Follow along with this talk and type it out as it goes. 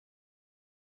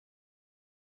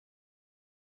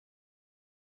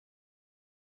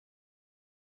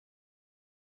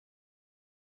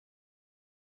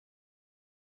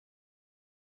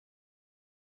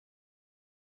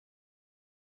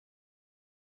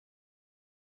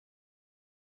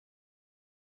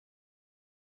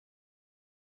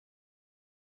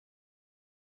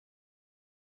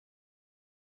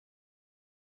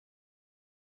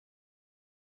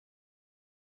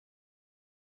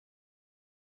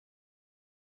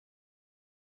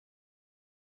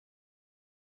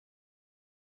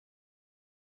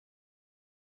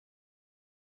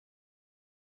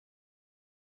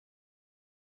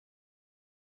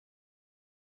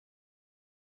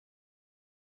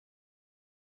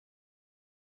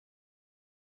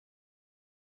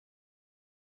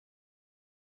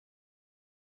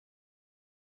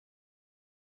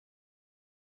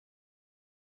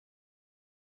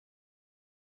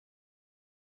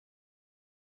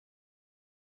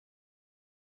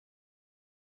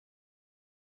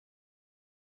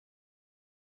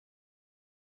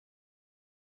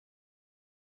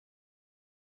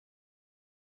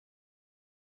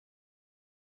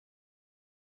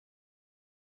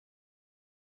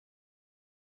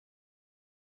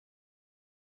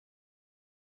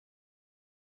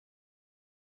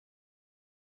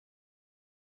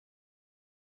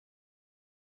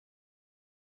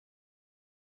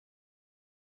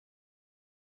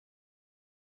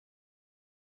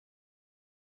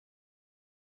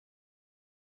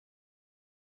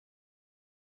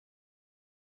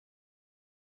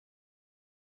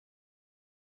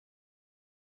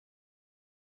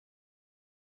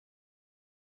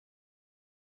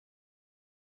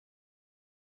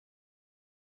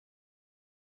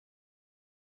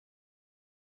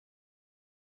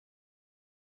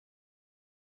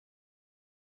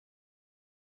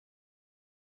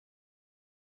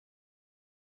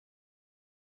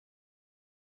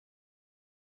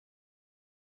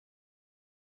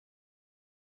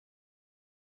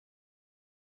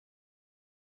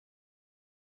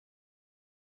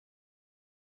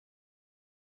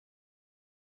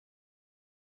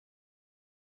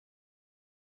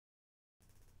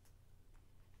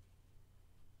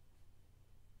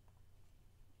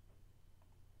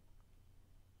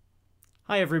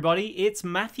Hi everybody, it's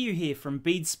Matthew here from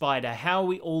Bead Spider. How are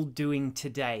we all doing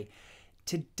today?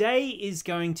 Today is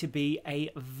going to be a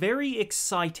very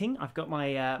exciting, I've got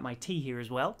my tea here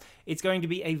as well, it's going to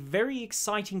be a very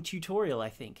exciting tutorial, I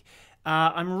think.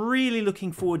 I'm really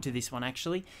looking forward to this one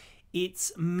actually.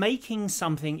 It's making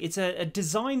something, it's a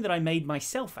design that I made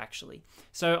myself actually.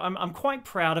 So I'm quite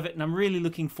proud of it and I'm really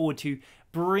looking forward to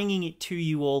bringing it to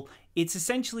you all. It's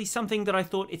essentially something that I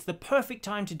thought it's the perfect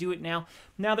time to do it now.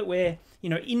 Now that we're,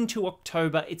 into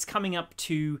October, it's coming up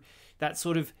to that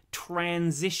sort of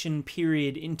transition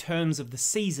period in terms of the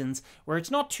seasons where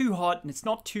it's not too hot and it's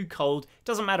not too cold. It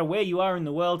doesn't matter where you are in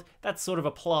the world, that sort of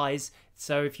applies.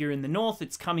 So if you're in the north,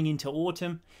 it's coming into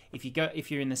autumn. If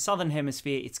you're in the southern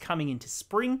hemisphere, it's coming into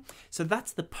spring. So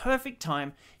that's the perfect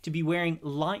time to be wearing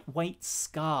lightweight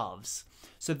scarves.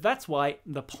 So that's why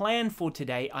the plan for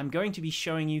today, I'm going to be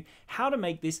showing you how to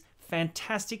make this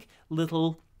fantastic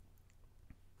little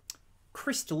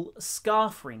crystal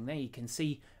scarf ring. There you can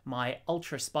see my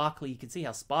ultra sparkly, you can see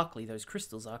how sparkly those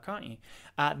crystals are, can't you?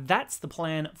 That's the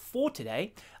plan for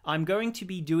today. I'm going to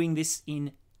be doing this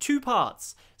in two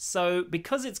parts. So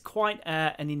because it's quite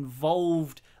an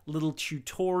involved little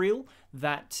tutorial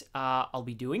that I'll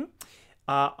be doing,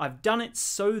 I've done it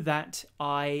so that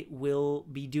I will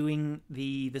be doing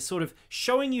the sort of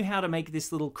showing you how to make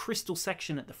this little crystal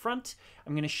section at the front.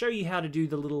 I'm going to show you how to do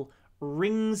the little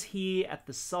rings here at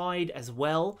the side as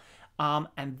well.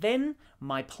 And then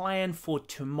my plan for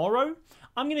tomorrow,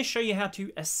 I'm going to show you how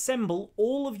to assemble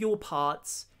all of your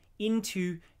parts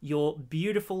into your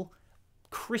beautiful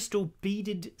crystal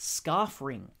beaded scarf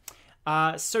ring.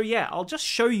 So yeah, I'll just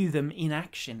show you them in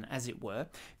action as it were,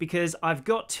 because I've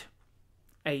got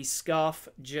a scarf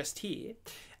just here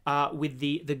with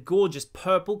the gorgeous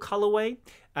purple colorway.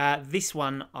 This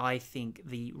one, I think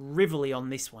the Rivoli on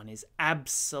this one is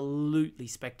absolutely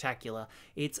spectacular.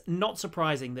 It's not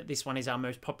surprising that this one is our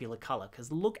most popular color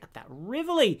because look at that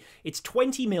Rivoli. It's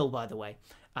 20 mil, by the way,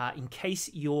 in case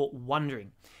you're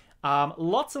wondering.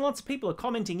 Lots and lots of people are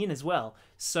commenting in as well.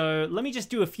 So let me just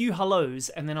do a few hellos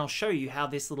and then I'll show you how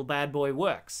this little bad boy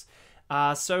works.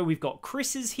 So we've got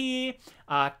Chris is here,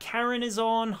 Karen is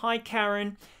on, hi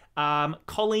Karen,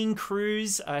 Colleen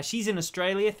Cruz, she's in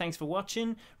Australia, thanks for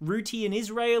watching, Ruti in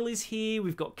Israel is here,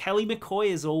 we've got Kelly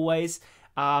McCoy as always,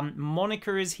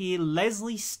 Monica is here,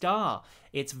 Leslie Starr,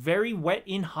 it's very wet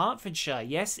in Hertfordshire,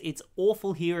 yes, it's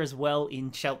awful here as well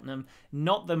in Cheltenham,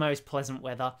 not the most pleasant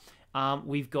weather,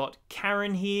 we've got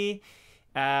Karen here,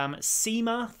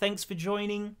 Seema, thanks for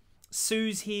joining,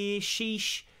 Sue's here,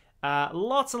 Sheesh,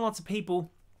 lots and lots of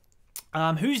people.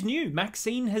 Who's new?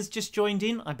 Maxine has just joined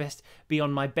in. I best be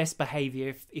on my best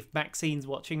behavior if Maxine's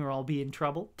watching or I'll be in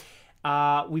trouble.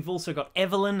 We've also got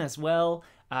Evelyn as well.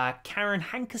 Karen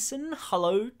Hankerson,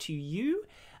 hello to you.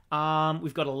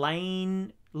 We've got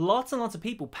Elaine. Lots and lots of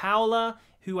people. Paola,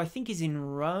 who I think is in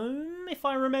Rome, if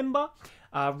I remember.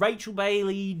 Rachel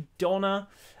Bailey, Donna,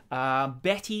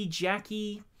 Betty,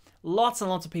 Jackie. Lots and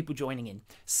lots of people joining in.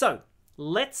 So,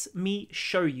 let me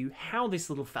show you how this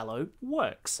little fellow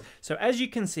works. So as you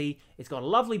can see, it's got a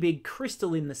lovely big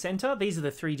crystal in the center. These are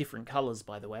the three different colors,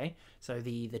 by the way. So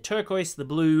the turquoise, the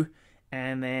blue,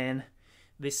 and then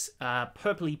this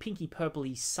purpley, pinky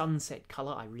purpley sunset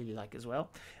color I really like as well.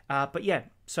 But yeah,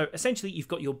 so essentially you've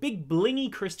got your big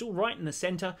blingy crystal right in the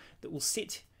center that will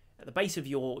sit at the base of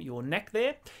your neck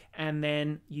there. And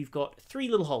then you've got three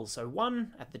little holes. So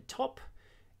one at the top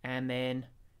and then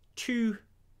two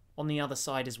on the other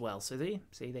side as well. So there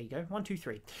you go. 1, 2,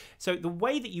 3. So the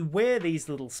way that you wear these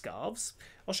little scarves,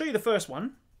 I'll show you the first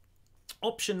one.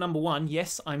 Option number 1,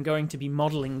 yes, I'm going to be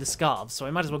modeling the scarves, so I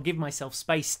might as well give myself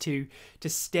space to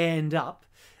stand up.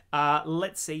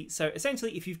 Let's see. So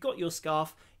essentially, if you've got your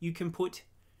scarf, you can put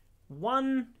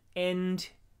one end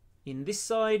in this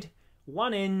side,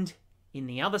 one end in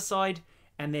the other side,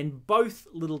 and then both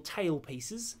little tail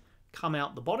pieces come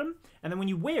out the bottom. And then when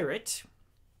you wear it,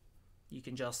 you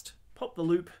can just pop the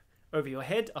loop over your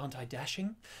head, aren't I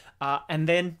dashing? And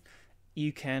then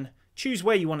you can choose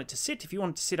where you want it to sit. If you want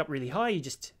it to sit up really high, you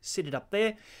just sit it up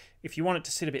there. If you want it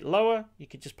to sit a bit lower, you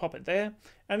could just pop it there.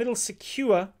 And it'll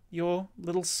secure your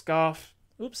little scarf,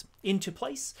 into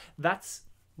place. That's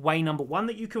way number 1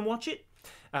 that you can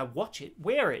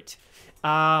wear it.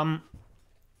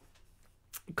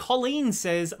 Colleen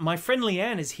says, my friend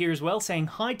Leanne is here as well, saying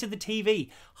hi to the TV.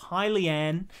 Hi,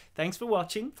 Leanne. Thanks for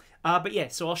watching. But yeah,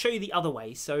 so I'll show you the other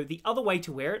way. So the other way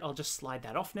to wear it, I'll just slide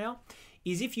that off now,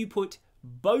 is if you put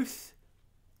both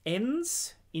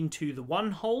ends into the one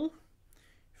hole.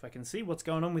 If I can see what's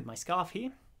going on with my scarf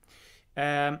here.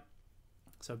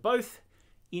 So both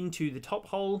into the top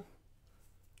hole,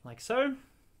 like so.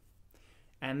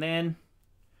 And then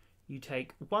you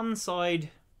take one side.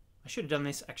 I should have done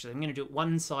this. Actually, I'm going to do it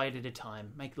one side at a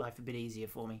time. Make life a bit easier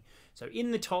for me. So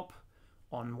in the top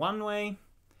on one way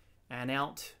and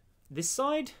out this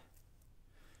side.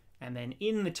 And then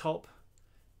in the top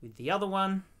with the other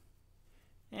one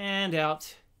and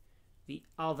out the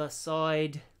other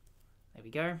side. There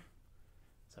we go.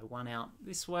 So one out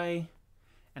this way.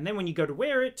 And then when you go to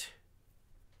wear it,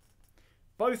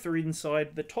 both are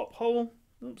inside the top hole.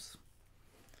 Oops.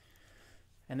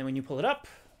 And then when you pull it up,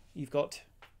 you've got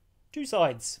two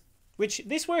sides, which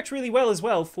this works really well as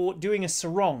well for doing a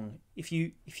sarong. If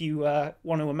you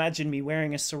want to imagine me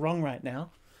wearing a sarong right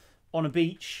now on a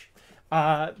beach.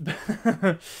 But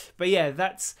yeah,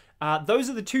 that's those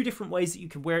are the two different ways that you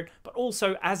can wear it. But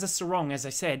also as a sarong, as I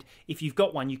said, if you've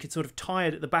got one, you could sort of tie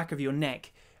it at the back of your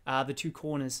neck, the two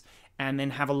corners, and then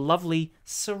have a lovely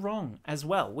sarong as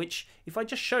well. Which, if I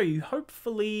just show you,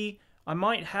 hopefully I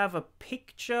might have a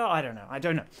picture. I don't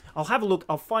know. I'll have a look.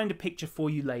 I'll find a picture for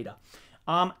you later.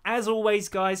 As always,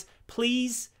 guys,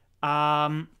 please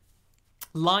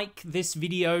like this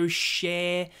video,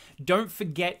 share. Don't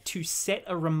forget to set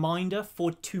a reminder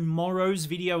for tomorrow's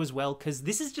video as well, because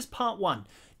this is just part 1.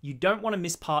 You don't want to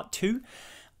miss part 2.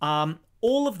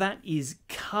 All of that is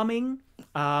coming.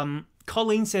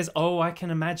 Colleen says, oh, I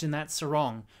can imagine that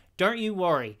sarong. Don't you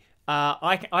worry.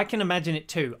 I can imagine it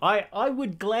too. I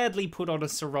would gladly put on a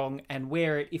sarong and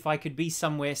wear it if I could be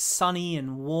somewhere sunny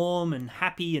and warm and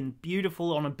happy and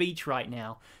beautiful on a beach right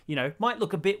now. You know, might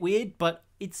look a bit weird, but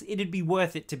it'd be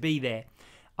worth it to be there.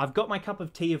 I've got my cup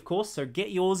of tea, of course, so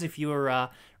get yours if you're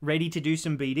ready to do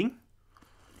some beading.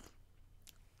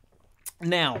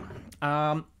 Now,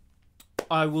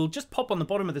 I will just pop on the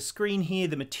bottom of the screen here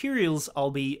the materials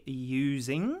I'll be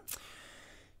using.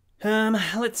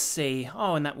 Let's see.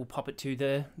 Oh, and that will pop it to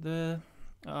the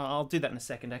I'll do that in a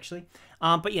second, actually.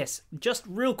 But yes, just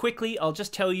real quickly, I'll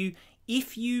just tell you,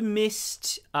 if you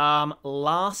missed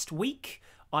last week,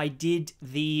 I did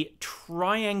the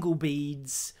triangle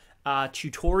beads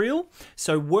tutorial.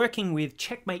 So working with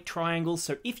checkmate triangles.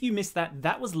 So if you missed that,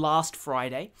 that was last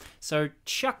Friday. So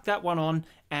chuck that one on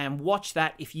and watch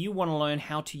that if you want to learn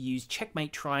how to use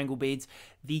checkmate triangle beads.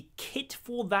 The kit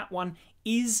for that one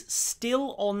is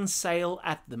still on sale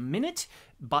at the minute,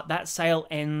 but that sale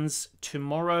ends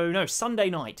Sunday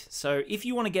night. So if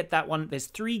you want to get that one, there's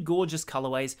 3 gorgeous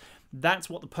colorways. That's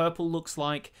what the purple looks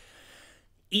like.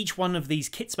 Each one of these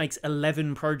kits makes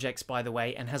 11 projects, by the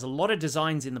way, and has a lot of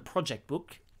designs in the project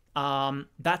book.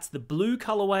 That's the blue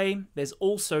colorway. There's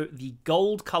also the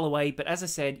gold colorway, but as I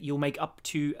said, you'll make up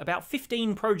to about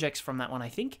 15 projects from that one, I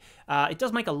think. It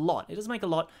does make a lot. It does make a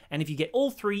lot, and if you get all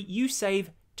 3, you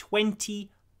save £20.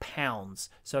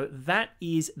 So that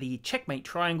is the Checkmate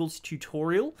Triangles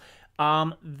tutorial.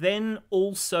 Then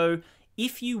also,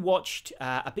 if you watched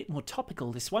a bit more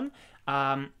topical, this one,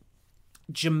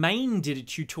 Jermaine did a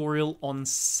tutorial on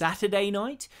Saturday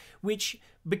night, which,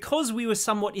 because we were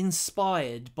somewhat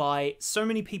inspired by so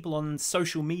many people on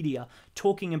social media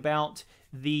talking about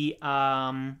the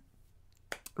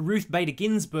Ruth Bader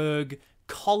Ginsburg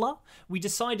collar, we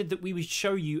decided that we would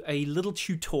show you a little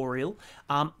tutorial.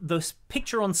 The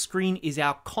picture on screen is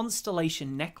our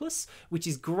constellation necklace, which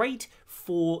is great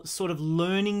for sort of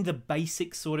learning the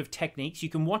basic sort of techniques. You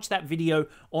can watch that video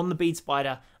on the Bead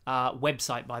Spider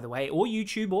website, by the way, or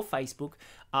YouTube or Facebook.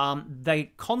 The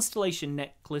constellation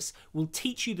necklace will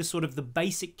teach you the sort of the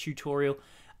basic tutorial.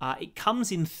 It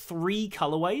comes in 3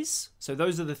 colorways. So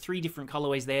those are the 3 different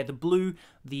colorways there. The blue,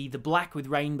 the black with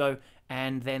rainbow,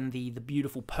 and then the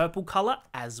beautiful purple color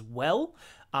as well.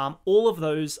 All of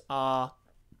those are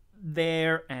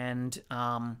there, and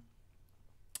where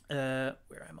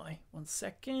am I? One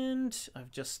second.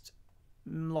 I've just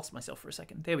lost myself for a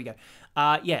second. There we go.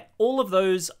 Yeah, all of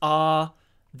those are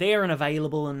there and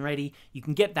available and ready. You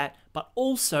can get that, but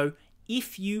also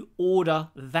if you order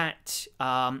that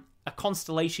a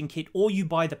constellation kit, or you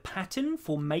buy the pattern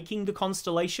for making the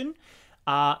constellation,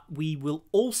 we will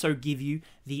also give you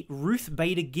the Ruth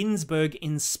Bader Ginsburg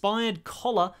inspired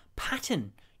collar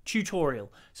pattern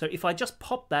tutorial. So if I just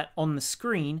pop that on the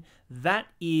screen, that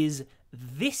is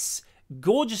this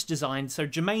gorgeous design. So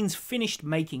Jermaine's finished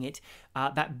making it.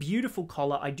 That beautiful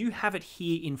collar. I do have it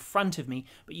here in front of me,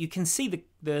 but you can see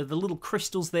the little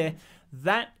crystals there.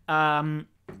 That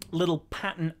little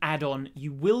pattern add-on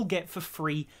you will get for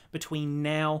free between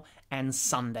now and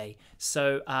Sunday.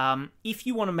 So if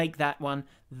you want to make that one,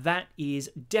 that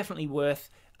is definitely worth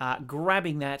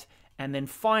grabbing that. And then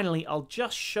finally, I'll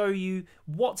just show you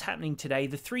what's happening today,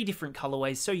 the 3 different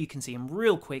colorways, so you can see them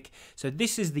real quick. So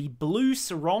this is the blue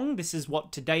sarong. This is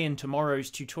what today and tomorrow's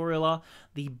tutorial are.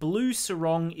 The blue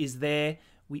sarong is there.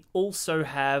 We also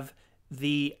have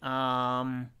the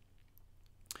that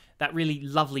really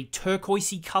lovely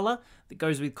turquoisey color that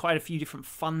goes with quite a few different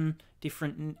fun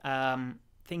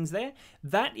things there.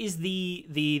 That is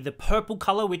the purple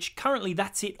color, which currently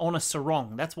that's it on a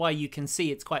sarong. That's why you can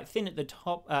see it's quite thin at the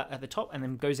top and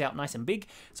then goes out nice and big.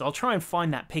 So I'll try and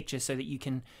find that picture so that you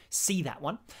can see that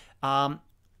one.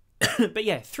 But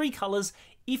yeah, 3 colors.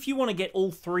 If you want to get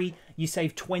all 3, you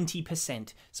save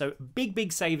 20%. So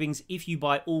big savings if you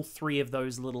buy all 3 of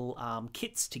those little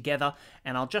kits together.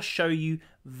 And I'll just show you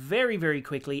very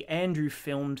quickly. Andrew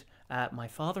filmed, my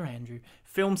father Andrew,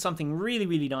 filmed something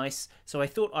really nice. So I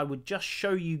thought I would just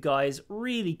show you guys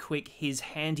really quick his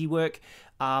handiwork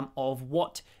of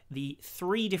what the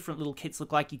 3 different little kits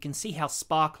look like. You can see how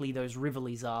sparkly those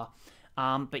Rivolies are.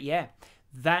 But yeah,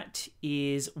 that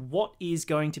is what is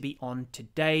going to be on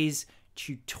today's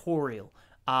tutorial.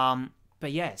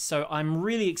 But yeah, so I'm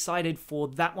really excited for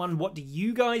that one. What do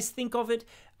you guys think of it?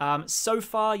 So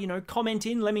far, you know, comment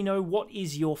in, let me know what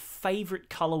is your favorite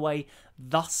colorway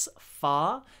thus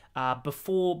far.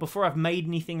 Before I've made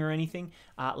anything or anything,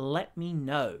 let me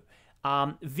know.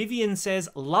 Vivian says,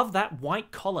 love that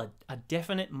white collar, a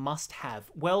definite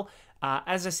must-have. Well,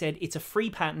 as I said, it's a free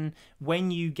pattern when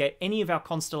you get any of our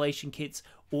constellation kits,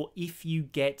 or if you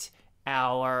get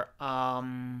our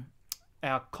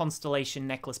constellation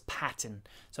necklace pattern.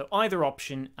 So either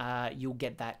option, you'll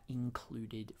get that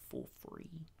included for free.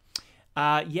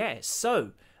 Yeah,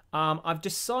 so I've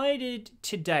decided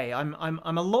today I'm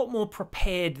a lot more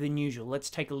prepared than usual. Let's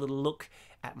take a little look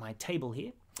at my table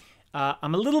here.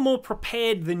 I'm a little more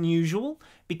prepared than usual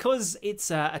because it's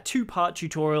a 2-part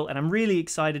tutorial and I'm really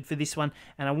excited for this one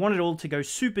and I want it all to go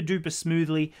super duper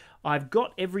smoothly. I've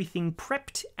got everything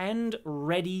prepped and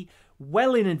ready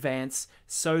well in advance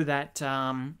so that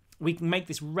we can make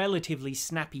this relatively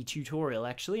snappy tutorial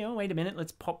actually. Oh, wait a minute,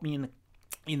 let's pop me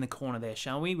in the corner there,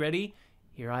 shall we? Ready?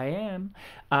 Here I am.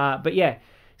 But yeah,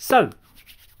 so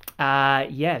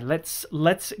yeah,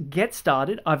 let's get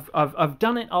started. I've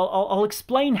done it. I'll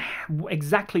explain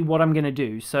exactly what I'm going to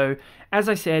do. So as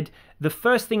I said, the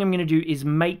first thing I'm going to do is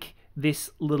make this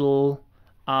little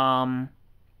ooh,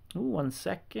 1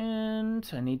 second.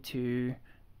 I need to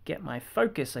get my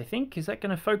focus, I think. Is that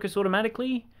going to focus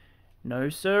automatically? No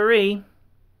siree.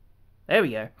 There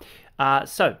we go.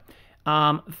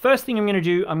 First thing I'm going to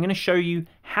do, I'm going to show you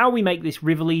how we make this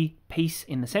Rivoli piece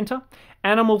in the center,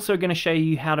 and I'm also going to show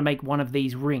you how to make one of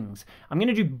these rings. I'm going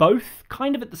to do both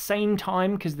kind of at the same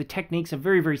time because the techniques are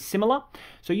very similar,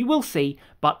 so you will see,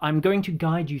 but I'm going to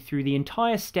guide you through the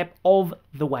entire step of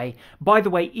the way. By the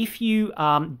way, if you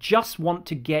just want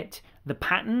to get the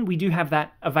pattern, we do have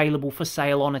that available for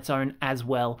sale on its own as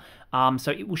well.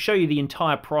 So it will show you the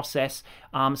entire process.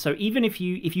 So even if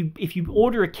you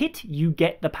order a kit, you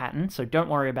get the pattern. So don't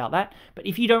worry about that. But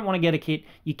if you don't want to get a kit,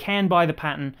 you can buy the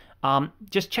pattern.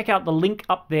 Just check out the link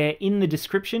up there in the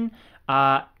description.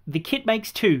 The kit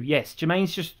makes 2. Yes,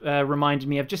 Jermaine's just reminded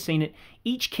me. I've just seen it.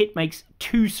 Each kit makes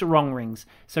 2 sarong rings.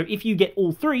 So if you get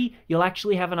all 3, you'll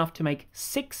actually have enough to make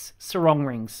 6 sarong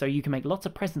rings. So you can make lots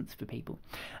of presents for people.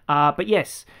 But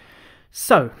yes,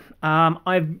 so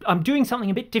I'm doing something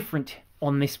a bit different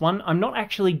on this one. I'm not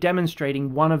actually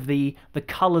demonstrating one of the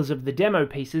colors of the demo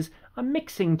pieces. I'm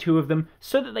mixing 2 of them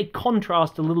so that they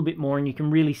contrast a little bit more and you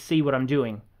can really see what I'm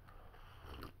doing.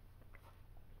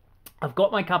 I've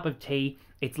got my cup of tea.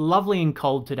 It's lovely and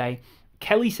cold today.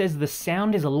 Kelly says the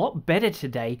sound is a lot better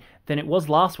today than it was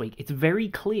last week. It's very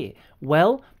clear.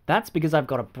 Well, that's because I've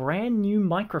got a brand new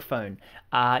microphone.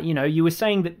 You know, you were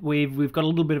saying that we've got a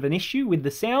little bit of an issue with the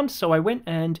sound, so I went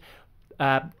and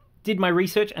did my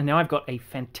research, and now I've got a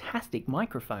fantastic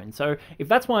microphone. So if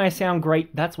that's why I sound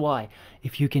great, that's why.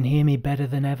 If you can hear me better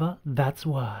than ever, that's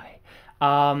why.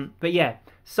 But yeah,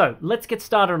 so let's get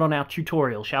started on our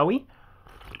tutorial, shall we?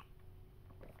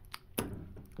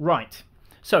 Right,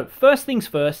 so first things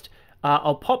first,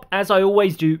 I'll pop, as I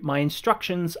always do, my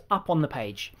instructions up on the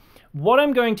page. What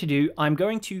I'm going to do, I'm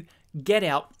going to get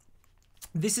out,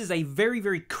 this is a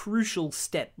very crucial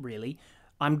step, really.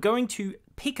 I'm going to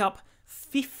pick up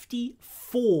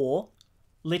 54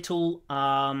 little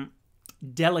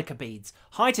Delica beads.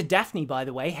 Hi to Daphne, by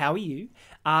the way, how are you?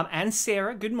 And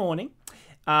Sarah, good morning.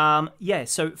 Yeah,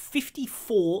 so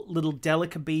 54 little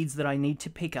Delica beads that I need to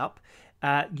pick up.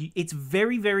 It's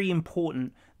very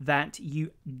important that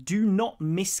you do not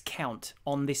miscount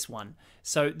on this one.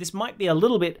 So this might be a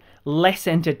little bit less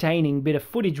entertaining bit of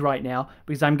footage right now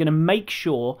because I'm going to make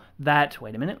sure that,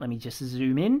 wait a minute, let me just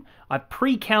zoom in. I've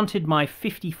pre-counted my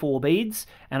 54 beads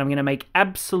and I'm going to make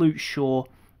absolute sure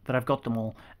that I've got them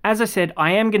all. As I said,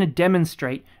 I am going to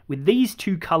demonstrate with these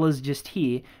two colors just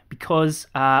here because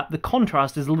the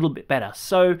contrast is a little bit better.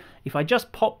 So if I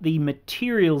just pop the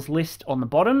materials list on the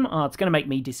bottom, it's going to make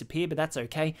me disappear, but that's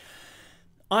okay.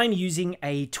 I'm using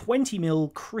a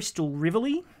 20mm crystal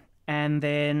Rivoli, and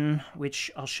then,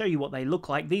 which I'll show you what they look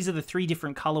like. These are the 3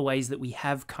 different colorways that we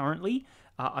have currently.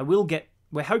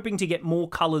 We're hoping to get more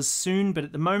colors soon, but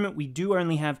at the moment we do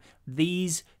only have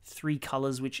these 3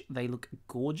 colors, which they look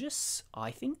gorgeous,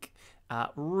 I think.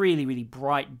 Really, really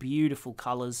bright, beautiful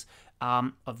colors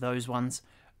of those ones.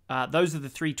 Those are the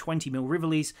 3 20mm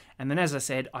Rivolis. And then, as I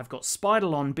said, I've got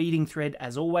Spider-Lon beading thread,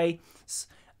 as always.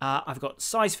 I've got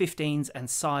size 15s and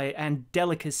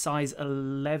Delicas size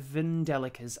 11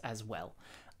 Delicas as well.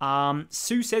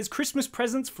 Sue says, Christmas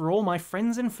presents for all my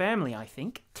friends and family, I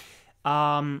think.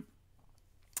 So,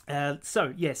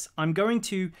 yes,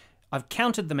 I've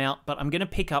counted them out, but I'm going to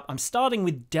pick up, I'm starting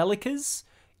with Delicas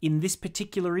in this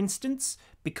particular instance,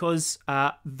 because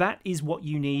that is what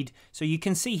you need. So you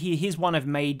can see here, here's one I've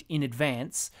made in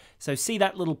advance. So see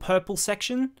that little purple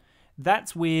section?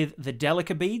 That's with the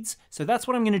Delica beads. So that's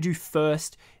what I'm going to do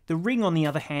first. The ring, on the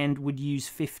other hand, would use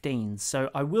 15s.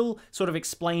 So I will sort of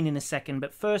explain in a second,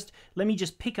 but first, let me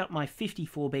just pick up my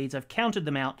 54 beads. I've counted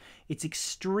them out. It's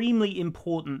extremely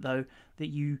important, though, that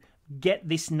you get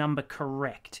this number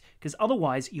correct, because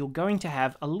otherwise you're going to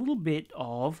have a little bit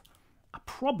of a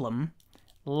problem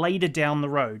later down the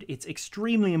road. It's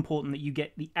extremely important that you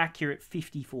get the accurate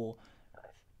 54.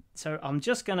 So I'm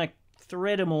just going to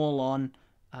thread them all on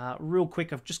real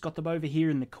quick. I've just got them over here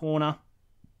in the corner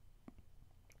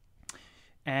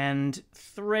and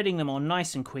threading them on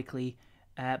nice and quickly.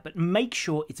 But make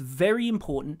sure, it's very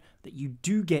important that you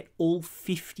do get all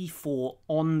 54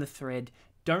 on the thread.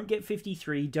 Don't get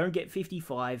 53, don't get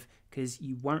 55, because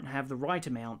you won't have the right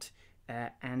amount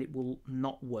and it will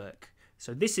not work.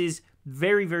 So this is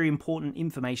very, very important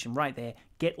information right there.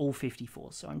 Get all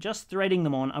 54. So I'm just threading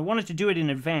them on. I wanted to do it in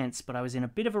advance, but I was in a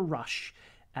bit of a rush.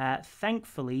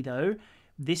 Thankfully, though,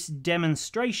 this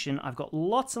demonstration, I've got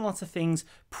lots and lots of things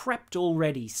prepped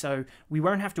already, so we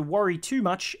won't have to worry too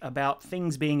much about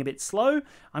things being a bit slow.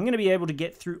 I'm going to be able to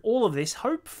get through all of this,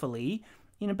 hopefully,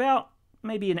 in about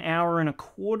maybe an hour and a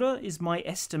quarter is my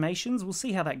estimations. We'll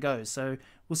see how that goes. So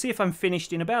we'll see if I'm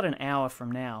finished in about an hour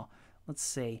from now. Let's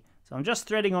see. So I'm just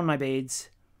threading on my beads.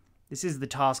 This is the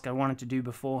task I wanted to do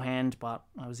beforehand, but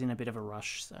I was in a bit of a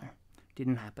rush, so it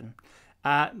didn't happen.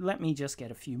 Let me just get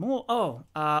a few more.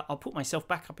 I'll put myself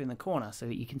back up in the corner so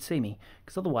that you can see me,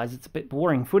 because otherwise it's a bit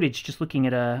boring footage just looking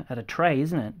at a tray,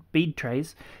 isn't it? Bead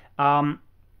trays.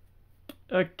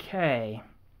 Okay.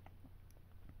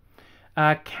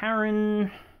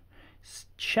 Karen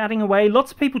chatting away.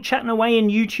 Lots of people chatting away in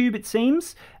YouTube, it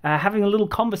seems. Having a little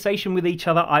conversation with each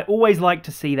other. I always like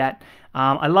to see that.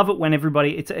 I love it when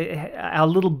everybody... It's our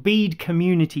little bead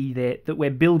community there that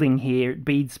we're building here at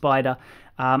Bead Spider.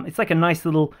 It's like a nice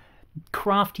little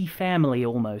crafty family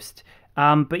almost.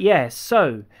 But yeah,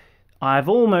 so I've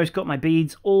almost got my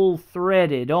beads all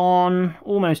threaded on.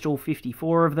 Almost all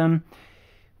 54 of them,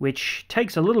 which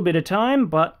takes a little bit of time,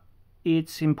 but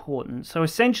it's important. So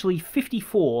essentially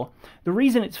 54, the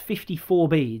reason it's 54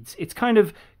 beads, it's kind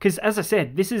of, because as I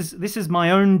said, this is my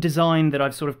own design that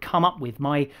I've sort of come up with,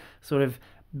 my sort of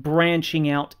branching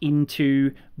out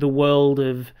into the world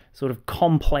of sort of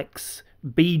complex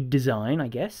bead design, I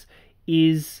guess,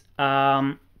 is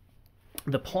the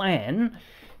plan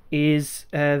is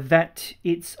that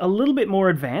it's a little bit more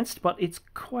advanced, but it's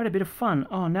quite a bit of fun.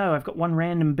 Oh no, I've got one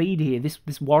random bead here.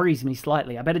 This worries me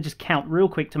slightly. I better just count real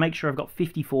quick to make sure I've got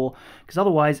 54, because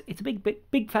otherwise it's a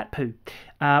big fat poo.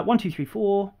 1, 2, 3,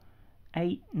 4,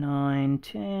 8, 9,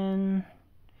 10,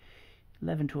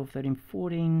 11, 12, 13,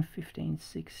 14, 15,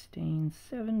 16,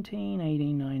 17,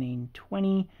 18, 19,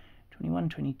 20, 21,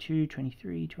 22,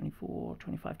 23, 24,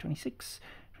 25, 26,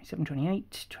 27,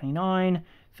 28, 29,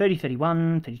 30,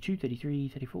 31, 32, 33,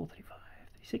 34, 35,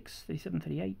 36, 37,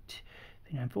 38,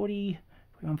 39, 40,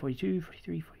 41, 42,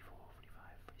 43, 44, 45,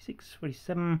 46,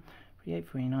 47, 48,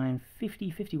 49,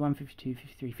 50, 51, 52,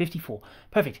 53, 54.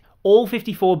 Perfect. All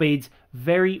 54 beads.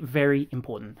 Very, very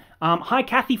important. Hi,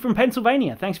 Kathy from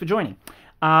Pennsylvania. Thanks for joining.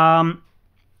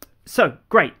 So,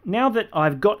 great. Now that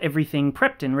I've got everything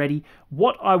prepped and ready,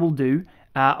 what I will do,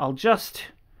 I'll just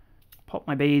pop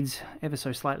my beads ever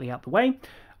so slightly out the way.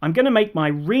 I'm going to make my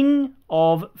ring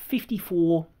of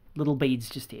 54 little beads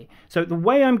just here. So the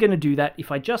way I'm going to do that,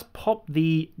 if I just pop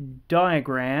the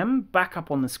diagram back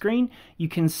up on the screen, you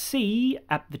can see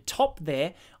at the top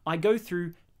there, I go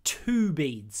through 2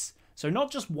 beads. So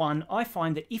not just one. I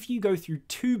find that if you go through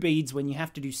 2 beads when you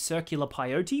have to do circular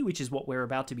peyote, which is what we're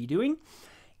about to be doing,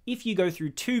 if you go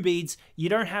through 2 beads, you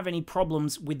don't have any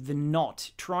problems with the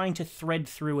knot, trying to thread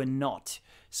through a knot.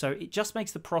 So it just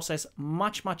makes the process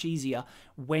much, much easier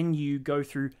when you go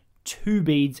through 2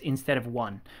 beads instead of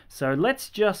 1. So let's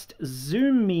just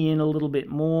zoom me in a little bit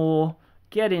more,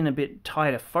 get in a bit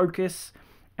tighter focus,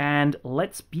 and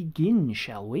let's begin,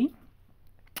 shall we?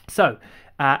 So,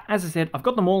 as I said, I've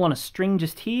got them all on a string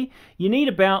just here. You need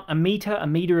about a meter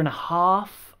and a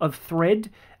half of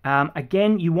thread.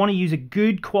 Again, you want to use a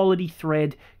good quality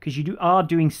thread because you are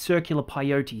doing circular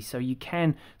peyote, so you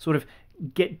can sort of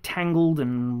get tangled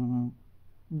and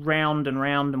round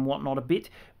and whatnot a bit.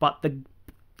 But the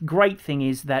great thing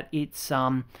is that it's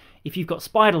if you've got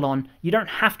spider on, you don't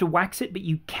have to wax it, but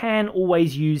you can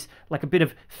always use like a bit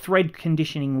of thread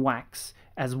conditioning wax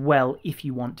as well if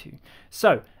you want to.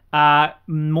 So,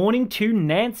 morning to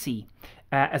Nancy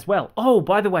as well. Oh,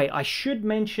 by the way, I should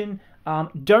mention,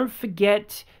 don't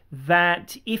forget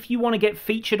that if you want to get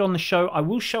featured on the show, I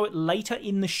will show it later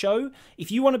in the show. If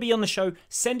you want to be on the show,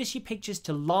 send us your pictures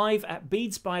to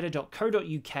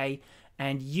live@beadspider.co.uk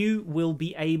and you will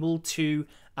be able to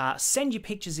send your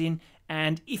pictures in.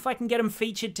 And if I can get them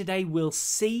featured today, we'll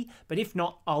see. But if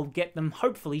not, I'll get them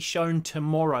hopefully shown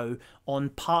tomorrow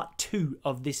on part 2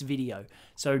 of this video.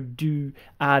 So do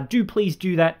please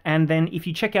do that. And then if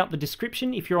you check out the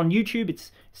description, if you're on YouTube,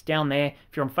 it's down there.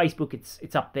 If you're on Facebook,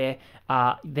 it's up there.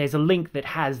 There's a link that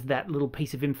has that little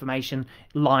piece of information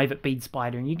live at Bead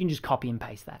Spider, and you can just copy and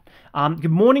paste that.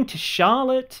 Good morning to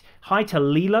Charlotte. Hi to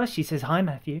Leela. She says, hi,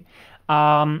 Matthew.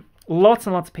 Lots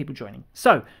and lots of people joining.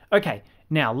 So, okay.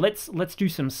 Now let's do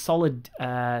some solid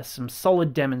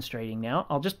demonstrating now.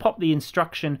 I'll just pop the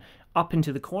instruction up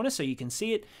into the corner so you can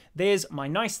see it. There's my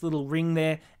nice little ring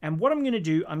there. And what I'm going to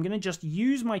do, I'm going to just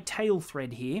use my tail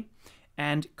thread here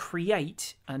and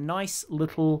create a nice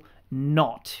little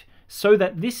knot so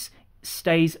that this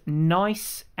stays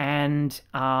nice and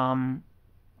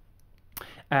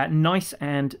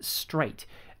straight.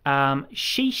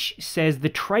 Sheesh says the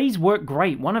trays work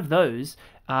great. One of those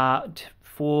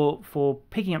for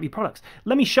picking up your products.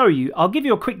 Let me show you. I'll give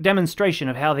you a quick demonstration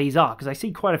of how these are because I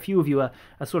see quite a few of you are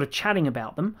sort of chatting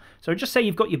about them. So just say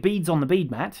you've got your beads on the bead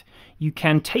mat. You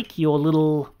can take your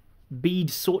little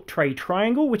bead sort tray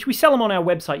triangle, which we sell them on our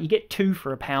website. You get 2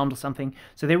 for £1 or something,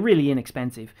 so they're really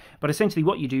inexpensive. But essentially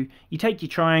what you do, you take your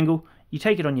triangle, you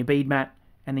take it on your bead mat,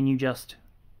 and then you just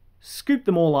scoop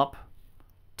them all up.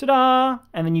 Ta-da!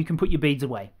 And then you can put your beads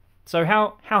away. So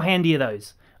how handy are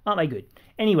those? Aren't they good?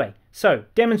 Anyway, so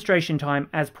demonstration time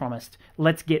as promised.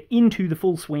 Let's get into the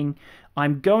full swing.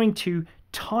 I'm going to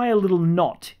tie a little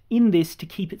knot in this to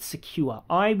keep it secure.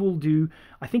 I will do,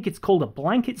 I think it's called a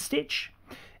blanket stitch,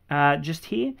 just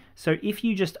here. So if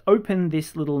you just open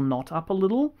this little knot up a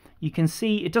little, you can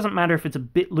see it doesn't matter if it's a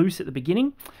bit loose at the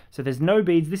beginning. So there's no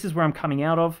beads. This is where I'm coming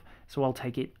out of. So I'll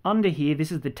take it under here.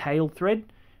 This is the tail thread.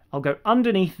 I'll go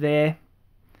underneath there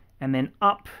and then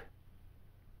up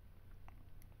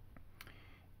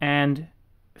and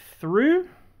through,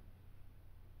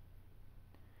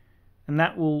 and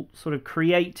that will sort of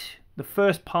create the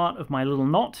first part of my little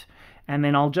knot, and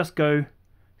then I'll just go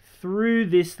through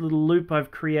this little loop I've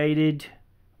created.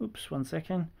 Oops, one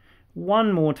second.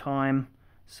 One more time.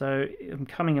 So I'm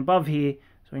coming above here,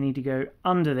 so I need to go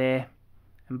under there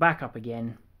and back up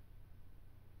again,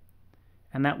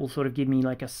 and that will sort of give me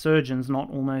like a surgeon's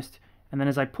knot almost. And then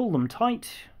as I pull them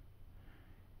tight,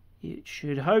 it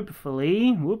should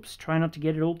hopefully, whoops, try not to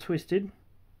get it all twisted,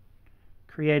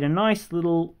 create a nice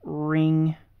little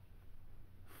ring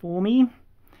for me.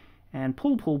 And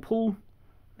pull, pull, pull.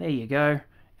 There you go.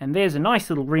 And there's a nice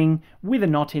little ring with a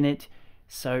knot in it.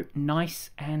 So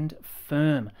nice and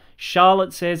firm.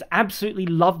 Charlotte says, absolutely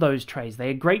love those trays.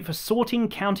 They are great for sorting,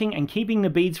 counting, and keeping the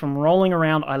beads from rolling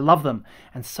around. I love them.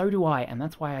 And so do I. And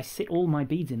that's why I sit all my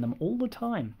beads in them all the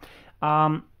time.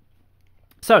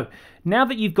 So now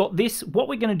that you've got this, what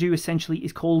we're going to do essentially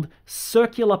is called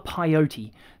circular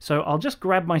peyote. So I'll just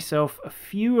grab myself a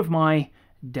few of my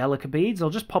Delica beads. I'll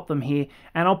just pop them here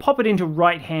and I'll pop it into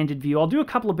right-handed view. I'll do a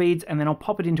couple of beads and then I'll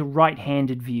pop it into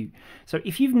right-handed view. So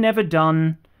if you've never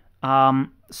done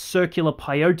circular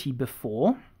peyote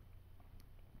before,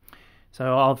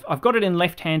 so I've got it in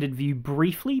left-handed view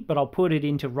briefly, but I'll put it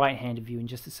into right-handed view in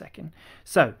just a second.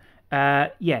 So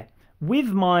yeah. With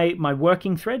my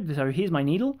working thread, so here's my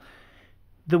needle,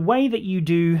 the way that you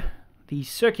do the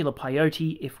circular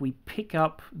peyote, if we pick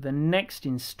up the next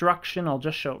instruction, I'll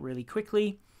just show it really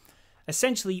quickly.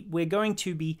 Essentially, we're going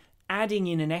to be adding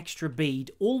in an extra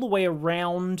bead all the way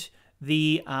around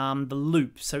the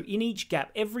loop. So in each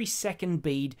gap, every second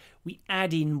bead, we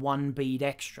add in 1 bead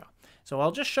extra. So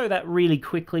I'll just show that really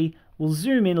quickly. We'll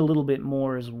zoom in a little bit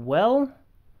more as well.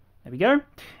 There we go.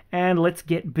 And let's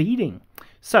get beading.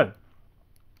 So,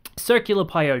 circular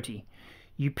peyote.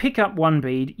 You pick up one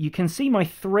bead. You can see my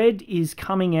thread is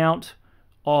coming out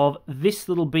of this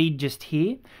little bead just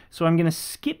here. So I'm going to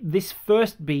skip this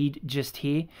first bead just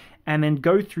here and then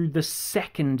go through the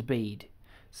second bead.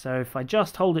 So if I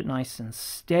just hold it nice and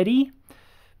steady,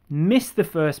 miss the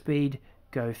first bead,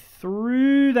 go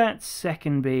through that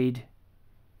second bead.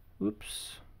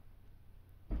 Oops.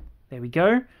 There we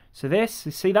go. So this,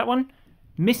 you see that one?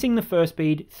 Missing the first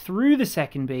bead, through the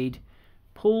second bead,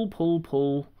 pull, pull,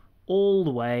 pull, all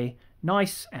the way,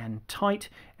 nice and tight,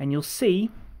 and you'll see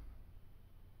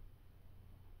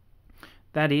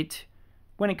that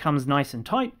when it comes nice and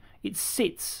tight, it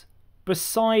sits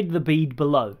beside the bead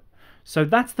below. So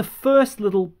that's the first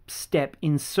little step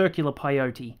in circular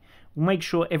peyote. We'll make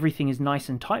sure everything is nice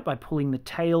and tight by pulling the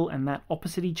tail and that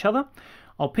opposite each other.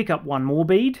 I'll pick up one more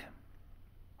bead.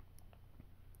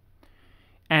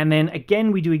 And then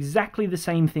again, we do exactly the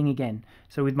same thing again.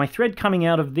 So with my thread coming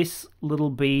out of this little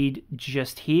bead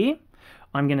just here,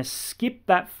 I'm going to skip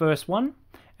that first one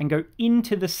and go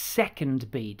into the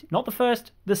second bead. Not the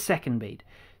first, the second bead.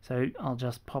 So I'll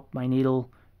just pop my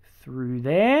needle through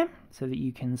there so that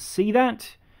you can see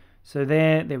that. So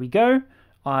there we go.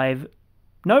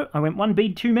 No, I went one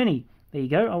bead too many. There you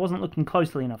go. I wasn't looking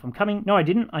closely enough. No, I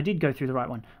didn't. I did go through the right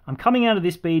one. I'm coming out of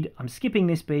this bead. I'm skipping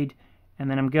this bead. And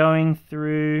then I'm going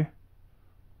through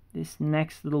this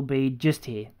next little bead just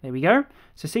here. There we go.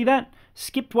 So see that?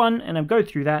 Skipped one and I go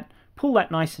through that. Pull that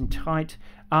nice and tight.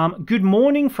 Good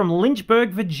morning from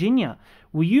Lynchburg, Virginia.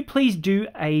 Will you please do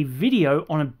a video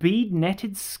on a bead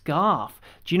netted scarf?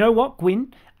 Do you know what,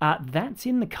 Gwyn? That's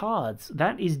in the cards.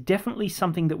 That is definitely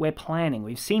something that we're planning.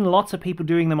 We've seen lots of people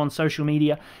doing them on social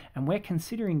media, and we're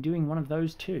considering doing one of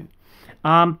those too.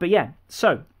 But yeah,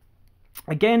 so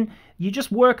again, you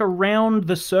just work around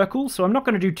the circle. So I'm not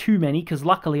going to do too many because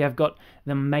luckily I've got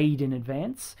them made in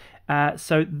advance.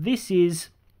 So this is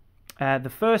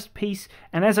the first piece.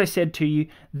 And as I said to you,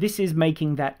 this is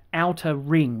making that outer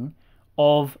ring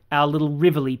of our little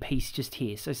Rivoli piece just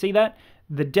here. So see that?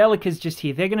 The Delicas just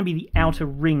here, they're going to be the outer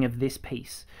ring of this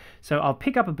piece. So I'll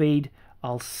pick up a bead,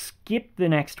 I'll skip the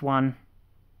next one,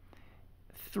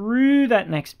 through that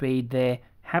next bead there,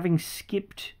 having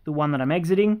skipped the one that I'm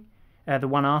exiting, the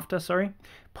one after, sorry,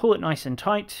 pull it nice and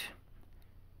tight,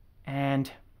 and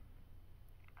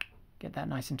get that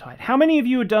nice and tight. How many of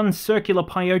you have done circular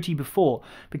peyote before?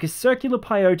 Because circular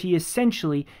peyote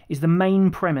essentially is the main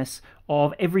premise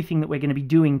of everything that we're going to be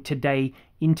doing today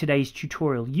in today's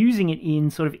tutorial, using it in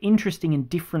sort of interesting and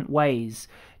different ways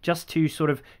just to sort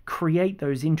of create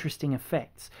those interesting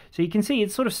effects. So you can see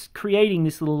it's sort of creating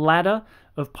this little ladder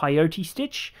of peyote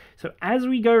stitch. So as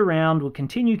we go around, we'll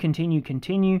continue,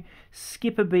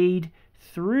 skip a bead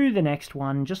through the next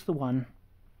one, just the one,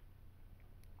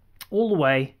 all the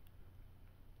way,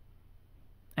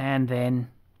 and then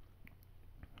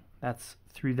that's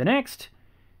through the next.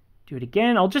 Do it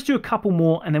again. I'll just do a couple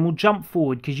more and then we'll jump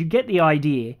forward because you get the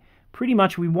idea. Pretty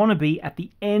much we want to be at the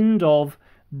end of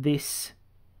this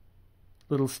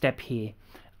little step here.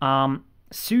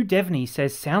 Sue Devney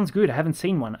says, sounds good. I haven't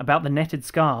seen one about the netted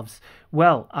scarves.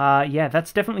 Well, yeah,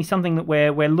 that's definitely something that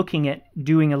we're looking at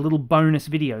doing a little bonus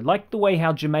video, like the way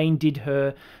how Jermaine did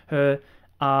her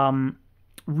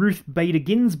Ruth Bader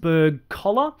Ginsburg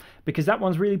collar, because that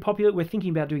one's really popular. We're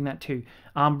thinking about doing that too.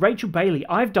 Rachel Bailey,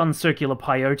 I've done circular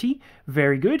peyote.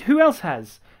 Very good. Who else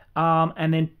has?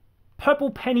 And then Purple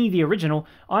Penny, the original,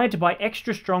 I had to buy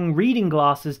extra strong reading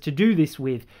glasses to do this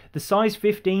with. The size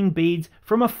 15 beads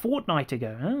from a fortnight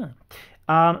ago.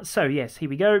 So yes, here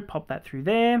we go. Pop that through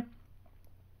there.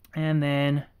 And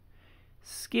then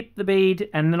skip the bead,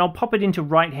 and then I'll pop it into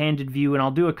right-handed view, and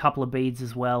I'll do a couple of beads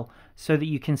as well so that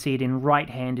you can see it in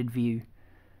right-handed view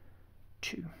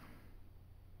too.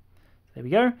 There we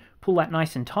go. Pull that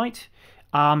nice and tight.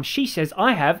 She says,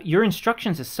 I have. Your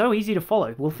instructions are so easy to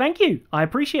follow. Well, thank you. I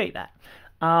appreciate that.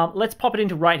 Let's pop it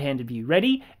into right-handed view.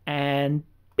 Ready? And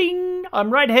bing!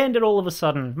 I'm right-handed all of a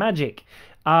sudden. Magic.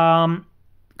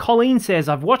 Colleen says,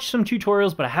 I've watched some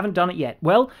tutorials, but I haven't done it yet.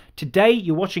 Well, today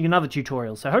you're watching another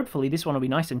tutorial, so hopefully this one will be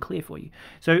nice and clear for you.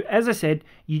 So, as I said,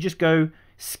 you just go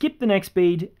skip the next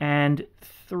bead and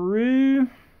through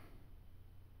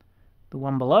the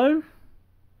one below.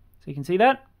 So you can see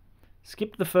that.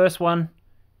 Skip the first one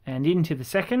and into the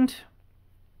second.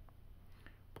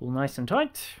 Pull nice and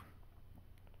tight.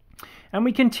 And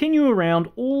we continue around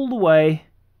all the way,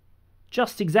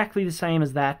 just exactly the same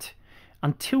as that,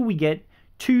 until we get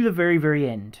to the very, very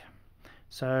end.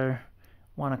 So,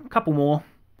 a couple more,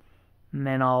 and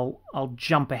then I'll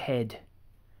jump ahead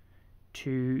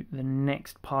to the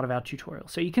next part of our tutorial.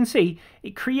 So you can see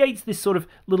it creates this sort of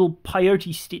little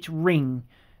peyote stitch ring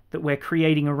that we're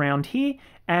creating around here,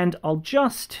 and I'll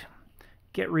just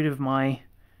get rid of my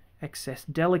excess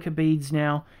Delica beads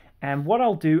now, and what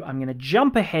I'll do, I'm going to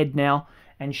jump ahead now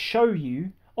and show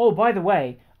you. Oh, by the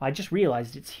way, I just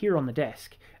realized it's here on the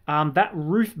desk. That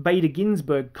Ruth Bader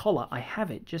Ginsburg collar, I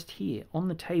have it just here on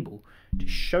the table to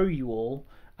show you all,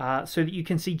 so that you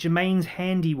can see Jermaine's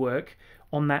handiwork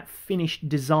on that finished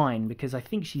design, because I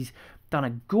think she's done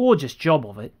a gorgeous job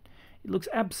of it. It looks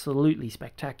absolutely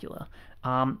spectacular,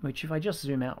 which if I just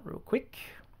zoom out real quick.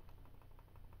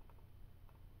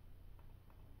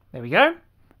 There we go.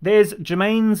 There's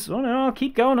Jermaine's. Oh no, I'll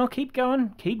keep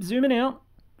going, keep zooming out.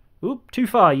 Oop, too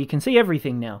far, you can see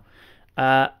everything now.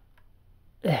 There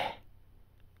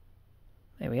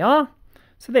we are.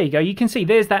 So there you go, you can see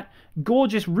there's that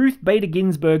gorgeous Ruth Bader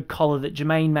Ginsburg collar that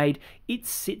Jermaine made. It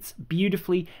sits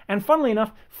beautifully, and funnily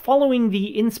enough, following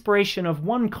the inspiration of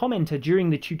one commenter during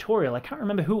the tutorial, I can't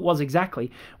remember who it was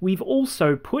exactly, we've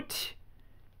also put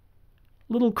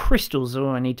little crystals. Oh,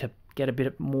 I need to get a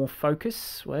bit more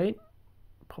focus. Wait,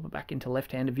 pop it back into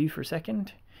left-handed view for a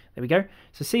second. There we go.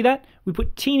 So see that? We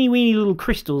put teeny weeny little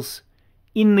crystals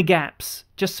in the gaps,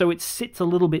 just so it sits a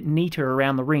little bit neater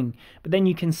around the ring. But then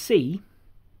you can see,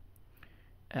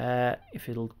 if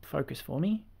it'll focus for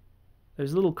me,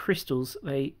 those little crystals,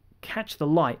 they catch the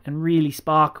light and really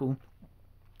sparkle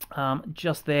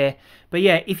just there. But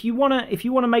yeah, if you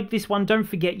wanna make this one, don't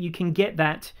forget you can get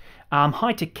that.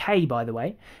 Hi to Kay, by the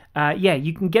way. Yeah,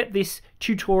 you can get this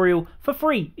tutorial for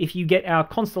free if you get our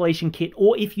Constellation kit,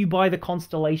 or if you buy the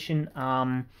Constellation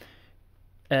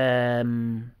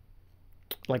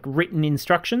like written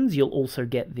instructions. You'll also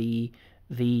get the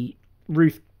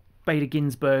Ruth Bader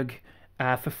Ginsburg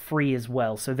for free as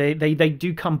well. So they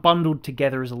do come bundled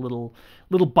together as a little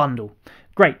bundle.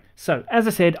 Great. So as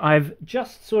I said, I've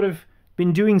just sort of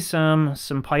been doing some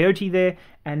peyote there,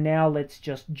 and now let's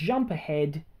just jump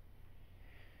ahead,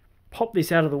 pop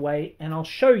this out of the way, and I'll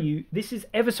show you. This is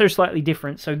ever so slightly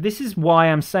different. So this is why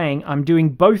I'm saying I'm doing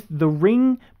both the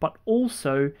ring but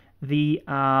also the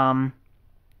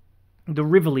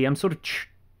Rivoli. I'm sort of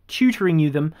tutoring you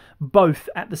them both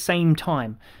at the same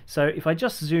time. So if I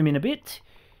just zoom in a bit,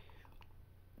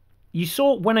 you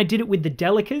saw when I did it with the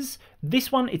Delicas,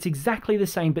 this one, it's exactly the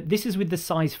same, but this is with the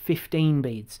size 15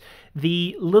 beads.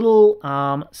 The little,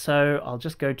 so I'll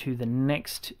just go to the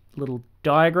next little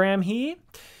diagram here.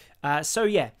 So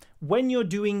yeah, when you're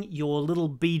doing your little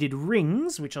beaded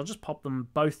rings, which I'll just pop them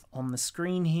both on the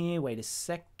screen here. Wait a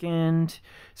second.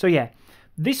 So yeah,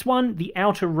 this one, the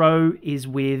outer row is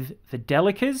with the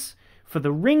Delicas. For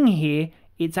the ring here,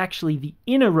 it's actually the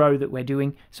inner row that we're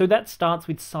doing. So that starts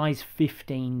with size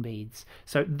 15 beads.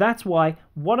 So that's why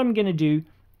what I'm going to do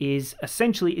is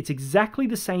essentially it's exactly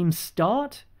the same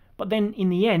start, but then in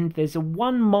the end, there's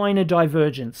one minor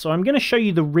divergence. So I'm going to show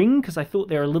you the ring because I thought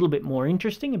they're a little bit more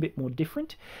interesting, a bit more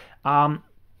different. Wow.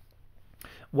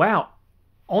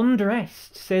 Andres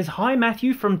says, hi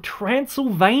Matthew from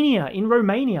Transylvania in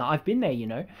Romania. I've been there, you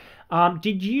know.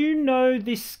 Did you know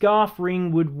this scarf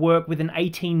ring would work with an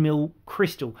 18mm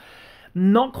crystal?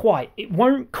 Not quite. It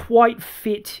won't quite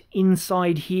fit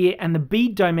inside here, and the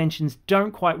bead dimensions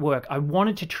don't quite work. I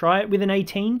wanted to try it with an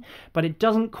 18, but it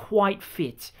doesn't quite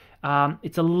fit.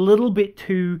 It's a little bit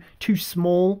too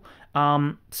small,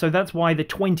 so that's why the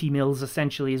 20mm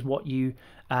essentially is what you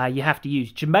have to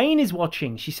use. Jermaine is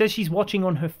watching. She says she's watching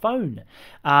on her phone.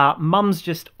 Mum's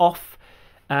just off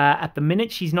at the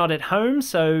minute. She's not at home,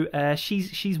 so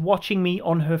she's watching me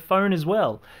on her phone as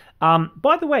well.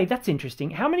 By the way, that's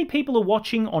interesting. How many people are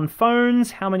watching on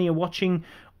phones? How many are watching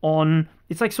on...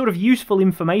 It's like sort of useful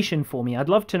information for me. I'd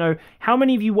love to know how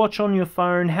many of you watch on your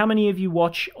phone, how many of you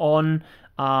watch on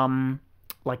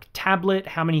like tablet,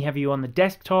 how many have you on the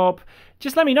desktop.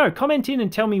 Just let me know. Comment in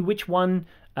and tell me which one,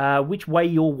 which way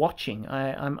you're watching.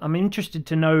 I'm interested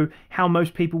to know how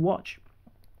most people watch.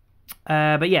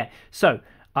 But yeah, so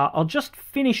I'll just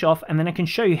finish off and then I can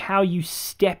show you how you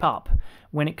step up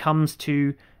when it comes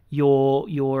to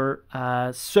your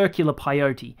circular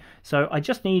peyote. So I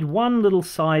just need one little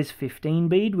size 15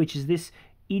 bead, which is this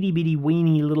itty bitty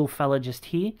weeny little fella just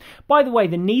here. By the way,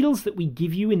 the needles that we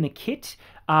give you in the kit,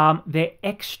 they're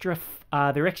extra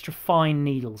fine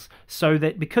needles, so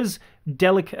that because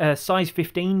size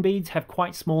 15 beads have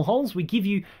quite small holes, we give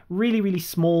you really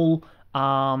small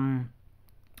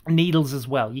needles as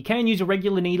well. You can use a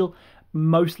regular needle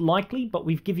most likely, but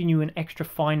we've given you an extra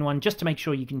fine one just to make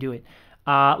sure you can do it.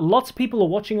 Lots of people are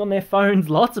watching on their phones.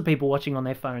 Lots of people watching on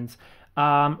their phones.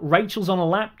 Rachel's on a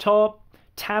laptop,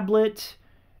 tablet.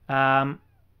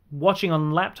 watching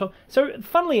on laptop. So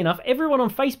funnily enough, everyone on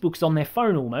Facebook's on their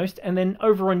phone almost, and then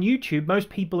over on YouTube, most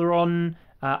people are on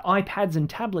iPads and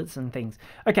tablets and things.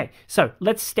 Okay, so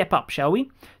let's step up, shall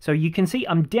we? So you can see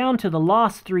I'm down to the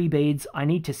last 3 beads. I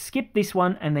need to skip this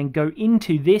one and then go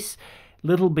into this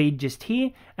little bead just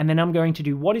here, and then I'm going to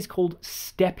do what is called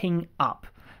stepping up.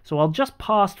 So I'll just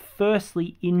pass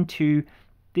firstly into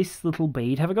this little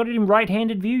bead. Have I got it in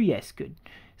right-handed view? Yes, good.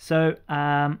 So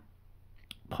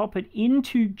pop it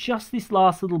into just this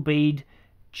last little bead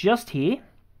just here.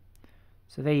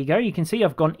 So there you go. You can see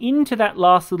I've gone into that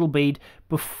last little bead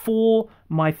before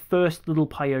my first little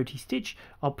peyote stitch.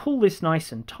 I'll pull this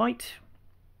nice and tight.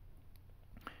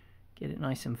 Get it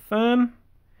nice and firm.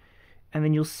 And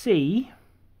then you'll see,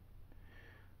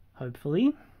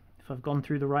 hopefully, if I've gone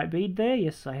through the right bead there.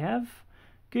 Yes, I have.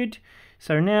 Good.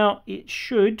 So now it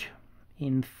should,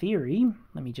 in theory,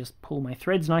 let me just pull my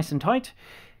threads nice and tight,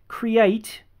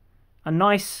 create a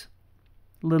nice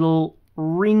little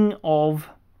ring of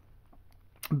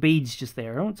beads just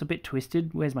there. Oh, it's a bit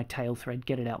twisted. Where's my tail thread?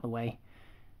 Get it out of the way.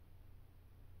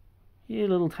 Here,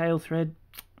 little tail thread.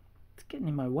 It's getting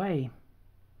in my way.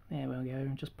 There we go.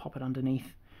 Just pop it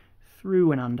underneath,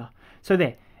 through and under. So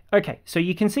there. Okay, so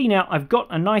you can see now I've got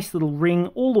a nice little ring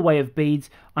all the way of beads.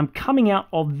 I'm coming out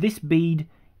of this bead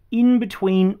in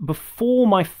between before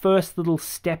my first little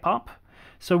step up.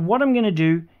 So what I'm going to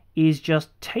do is just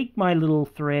take my little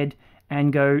thread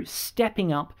and go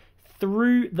stepping up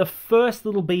through the first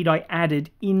little bead I added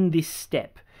in this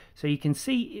step. So you can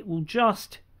see it will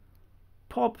just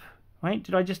pop. Wait,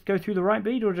 did I just go through the right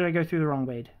bead or did I go through the wrong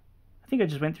bead? I think I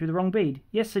just went through the wrong bead.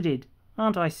 Yes, I did.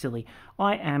 Aren't I silly?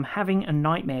 I am having a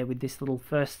nightmare with this little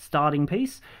first starting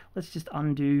piece. Let's just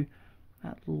undo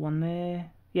that little one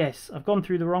there. Yes, I've gone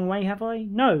through the wrong way, have I?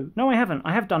 No, I haven't.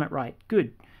 I have done it right.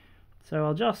 Good. So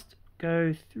I'll just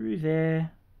go through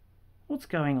there. What's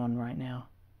going on right now?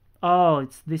 Oh,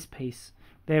 it's this piece.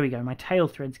 There we go. My tail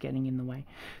thread's getting in the way.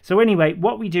 So anyway,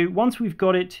 what we do, once we've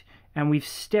got it and we've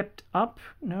stepped up...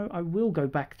 No, I will go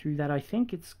back through that, I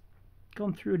think. It's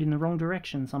gone through it in the wrong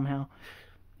direction somehow.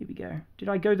 Here we go. Did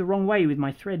I go the wrong way with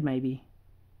my thread, maybe?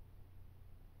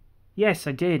 Yes,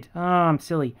 I did. Ah, I'm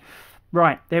silly.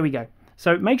 Right, there we go.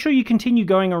 So make sure you continue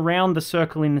going around the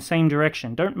circle in the same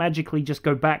direction. Don't magically just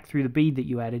go back through the bead that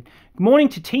you added. Good morning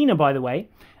to Tina, by the way.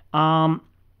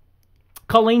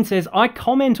 Colleen says, I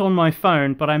comment on my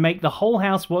phone, but I make the whole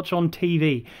house watch on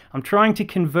TV. I'm trying to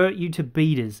convert you to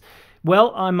beaders.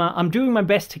 Well, I'm doing my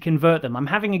best to convert them. I'm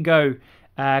having a go,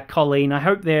 Colleen. I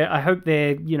hope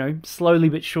they're you know, slowly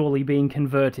but surely being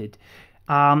converted.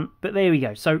 But there we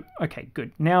go. So okay,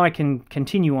 good. Now I can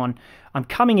continue on. I'm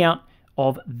coming out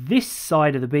of this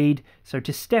side of the bead. So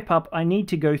to step up, I need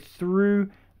to go through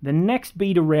the next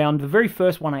bead around, the very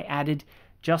first one I added,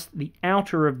 just the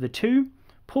outer of the two.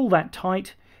 Pull that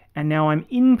tight, and now I'm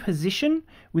in position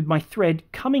with my thread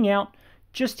coming out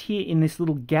just here in this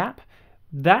little gap.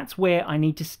 That's where I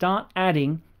need to start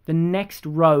adding the next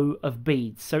row of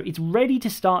beads. So it's ready to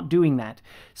start doing that.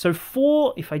 So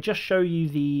if I just show you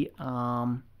the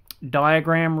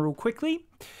diagram real quickly,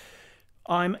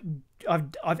 I've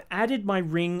added my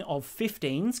ring of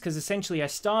 15s, because essentially I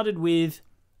started with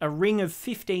a ring of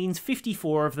 15s,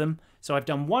 54 of them. So I've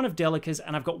done one of delicas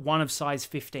and I've got one of size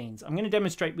 15s. I'm going to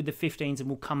demonstrate with the 15s and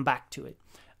we'll come back to it.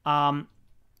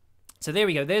 So there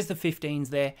we go. There's the 15s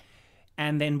there.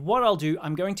 And then what I'll do,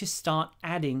 I'm going to start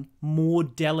adding more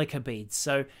delica beads.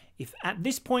 So if at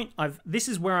this point, this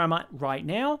is where I'm at right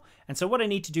now. And so what I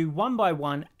need to do one by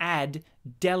one, add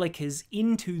delicas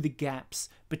into the gaps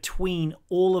between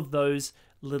all of those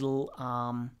little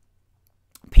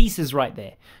pieces right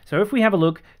there. So if we have a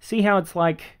look, see how it's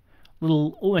like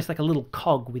almost like a little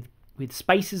cog with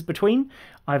spaces between.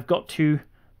 I've got to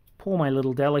pull my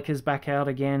little delicas back out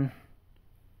again.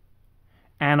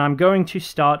 And I'm going to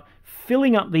start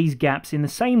filling up these gaps in the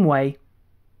same way,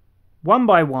 one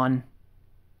by one,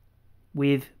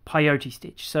 with peyote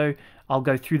stitch. So I'll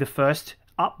go through the first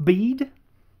up bead,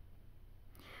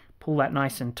 pull that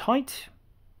nice and tight.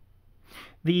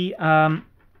 The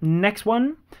next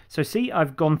one, so see,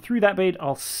 I've gone through that bead.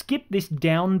 I'll skip this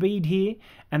down bead here,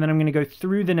 and then I'm going to go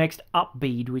through the next up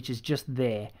bead, which is just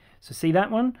there. So see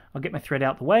that one? I'll get my thread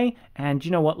out the way, and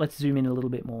you know what? Let's zoom in a little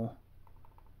bit more,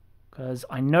 because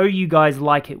I know you guys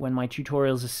like it when my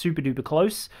tutorials are super duper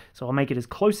close, so I'll make it as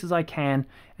close as I can,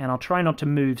 and I'll try not to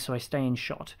move so I stay in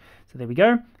shot. So there we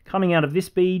go. Coming out of this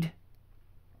bead,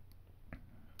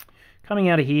 coming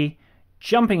out of here,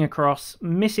 jumping across,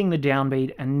 missing the down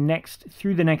bead, and next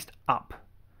through the next up.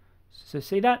 So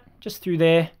see that? Just through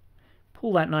there.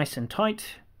 Pull that nice and tight,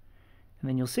 and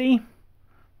then you'll see,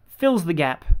 fills the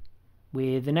gap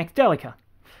with the next delica.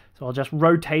 So I'll just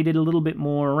rotate it a little bit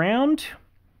more around,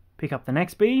 pick up the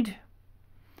next bead,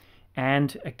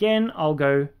 and again I'll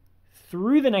go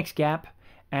through the next gap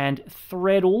and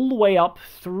thread all the way up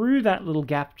through that little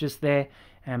gap just there,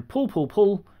 and pull, pull,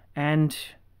 pull, and...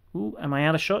 Ooh, am I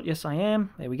out of shot? Yes, I am.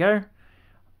 There we go.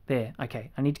 There. Okay,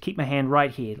 I need to keep my hand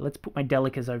right here. Let's put my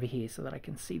delicas over here so that I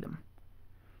can see them.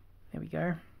 There we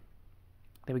go.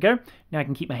 There we go. Now I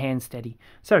can keep my hand steady.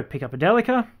 So, pick up a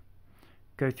delica,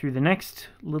 go through the next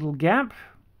little gap,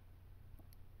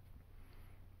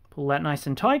 pull that nice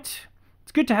and tight.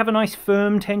 It's good to have a nice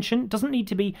firm tension. It doesn't need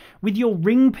to be... With your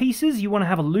ring pieces, you want to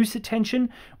have a looser tension.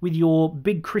 With your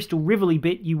big crystal Rivoli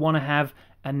bit, you want to have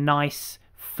a nice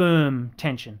firm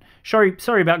tension.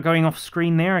 Sorry about going off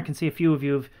screen there. I can see a few of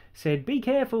you have said, be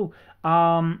careful.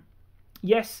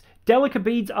 Yes, delica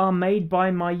beads are made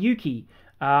by Mayuki.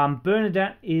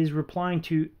 Bernadette is replying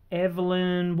to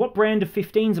Evelyn. What brand of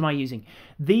 15s am I using?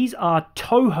 These are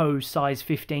Toho size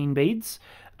 15 beads.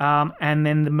 And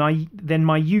then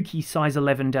Mayuki size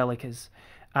 11 delicas.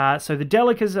 So the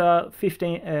delicas are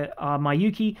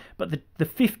Mayuki, but the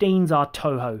 15s are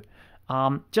Toho.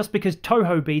 Just because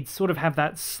Toho beads sort of have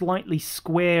that slightly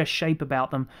square shape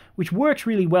about them, which works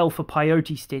really well for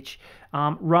peyote stitch,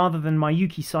 rather than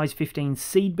Mayuki size 15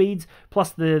 seed beads.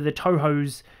 Plus the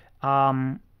Tohos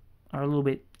are a little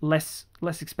bit less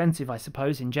expensive, I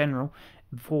suppose, in general,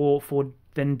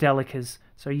 than delicas.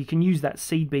 So you can use that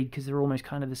seed bead because they're almost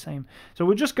kind of the same. So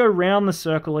we'll just go round the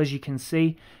circle, as you can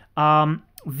see.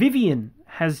 Vivian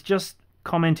has just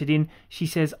commented in. She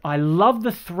says, I love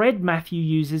the thread Matthew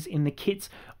uses in the kits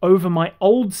over my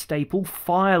old staple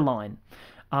Fireline.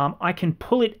 I can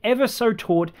pull it ever so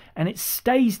taut and it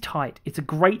stays tight. It's a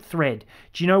great thread.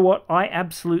 Do you know what? I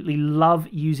absolutely love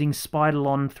using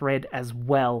Spider-Lon thread as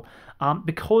well,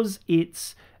 because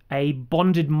it's a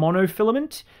bonded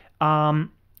monofilament.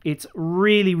 It's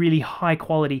really, really high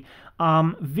quality.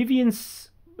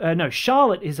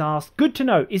 Charlotte is asked, good to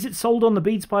know, is it sold on the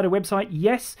Bead Spider website?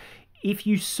 Yes. If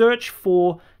you search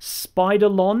for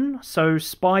Spider-Lon, so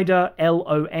Spider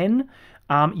L-O-N,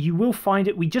 you will find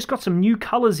it. We just got some new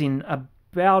colors in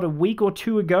about a week or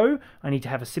two ago. I need to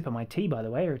have a sip of my tea, by the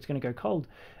way, or it's going to go cold.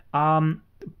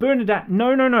 Bernadette,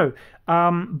 no.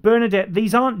 Bernadette,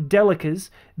 these aren't delicas.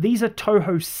 These are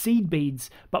Toho seed beads.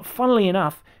 But funnily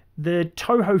enough, the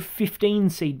Toho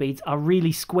 15 seed beads are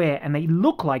really square, and they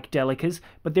look like delicas,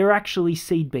 but they're actually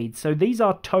seed beads. So these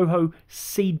are Toho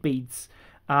seed beads.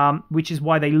 Which is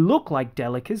why they look like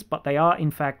delicas, but they are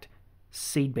in fact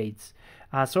seed beads.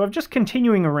 So I'm just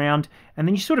continuing around, and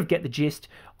then you sort of get the gist.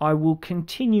 I will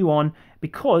continue on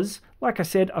because, like I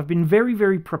said, I've been very,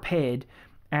 very prepared,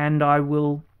 and I've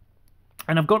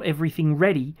got everything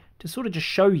ready to sort of just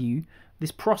show you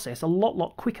this process a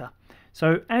lot quicker.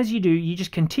 So as you do, you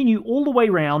just continue all the way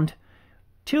around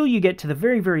till you get to the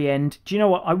very, very end. Do you know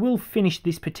what? I will finish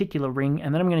this particular ring,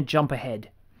 and then I'm going to jump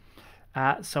ahead.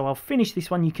 So I'll finish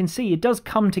this one. You can see it does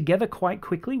come together quite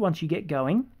quickly once you get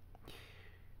going.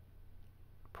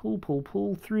 Pull, pull,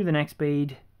 pull through the next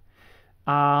bead.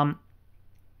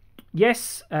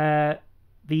 Yes,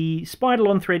 the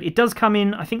Spider-Lon thread, it does come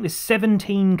in, I think there's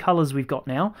 17 colours we've got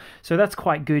now. So that's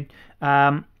quite good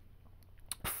for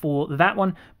that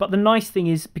one. But the nice thing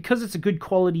is, because it's a good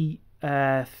quality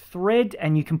thread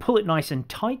and you can pull it nice and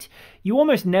tight, you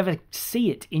almost never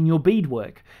see it in your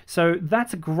beadwork. So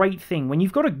that's a great thing. When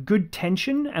you've got a good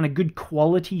tension and a good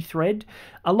quality thread,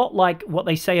 a lot like what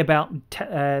they say about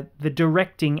the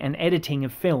directing and editing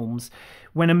of films,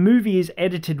 when a movie is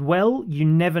edited well, you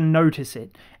never notice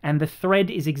it. And the thread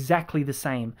is exactly the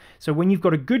same. So when you've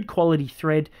got a good quality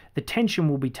thread, the tension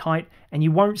will be tight and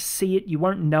you won't see it, you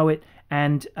won't know it,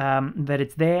 and that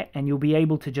it's there, and you'll be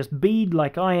able to just bead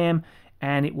like I am,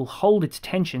 and it will hold its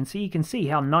tension. So you can see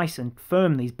how nice and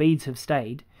firm these beads have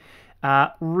stayed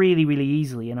really, really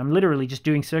easily. And I'm literally just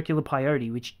doing circular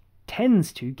peyote, which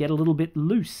tends to get a little bit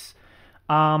loose.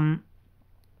 So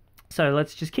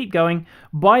let's just keep going.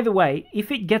 By the way,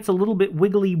 if it gets a little bit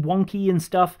wiggly, wonky and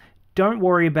stuff, don't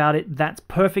worry about it. That's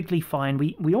perfectly fine.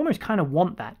 We almost kind of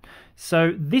want that.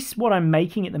 So this, what I'm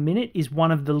making at the minute, is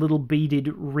one of the little beaded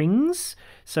rings.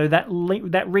 So that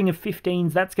ring of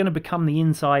 15s, that's going to become the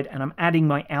inside, and I'm adding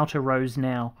my outer rows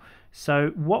now.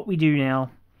 So what we do now,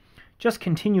 just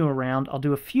continue around. I'll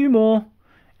do a few more,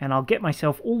 and I'll get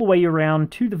myself all the way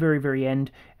around to the very, very end,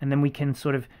 and then we can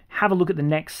sort of have a look at the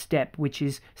next step, which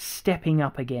is stepping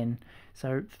up again.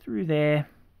 So through there,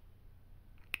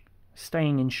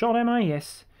 staying in shot, am I?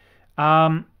 Yes.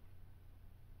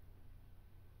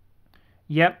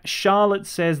 Yep, Charlotte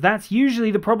says, that's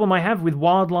usually the problem I have with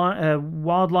Wildline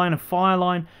or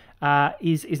Fireline.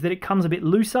 is that it comes a bit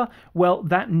looser. Well,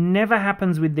 that never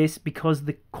happens with this because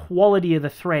the quality of the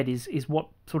thread is what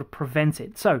sort of prevents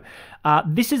it. So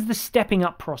this is the stepping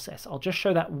up process. I'll just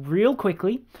show that real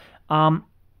quickly.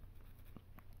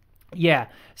 Yeah,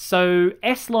 so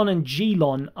S-lon and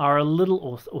G-lon are a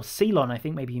little, or C-lon I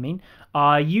think maybe you mean,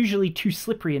 are usually too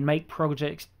slippery and make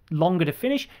projects longer to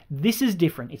finish. This is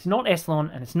different. It's not S-lon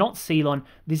and it's not C-lon.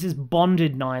 This is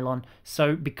bonded nylon.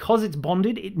 So because it's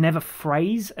bonded, it never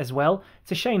frays as well.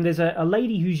 It's a shame. There's a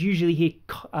lady who's usually here,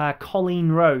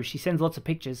 Colleen Rowe. She sends lots of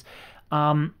pictures.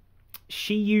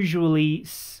 She usually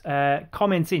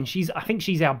comments in. I think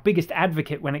she's our biggest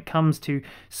advocate when it comes to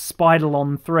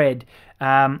Spider-lon thread.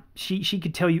 She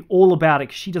could tell you all about it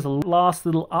because she does a last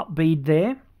little up bead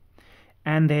there.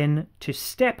 And then to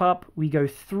step up, we go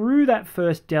through that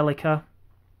first delica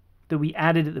that we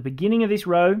added at the beginning of this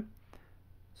row.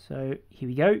 So here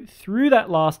we go, through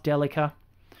that last delica,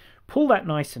 pull that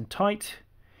nice and tight,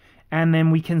 and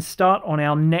then we can start on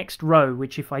our next row,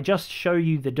 which if I just show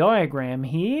you the diagram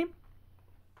here,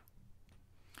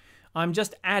 I'm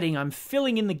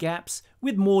filling in the gaps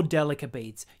with more delica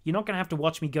beads. You're not going to have to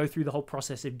watch me go through the whole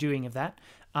process of doing that.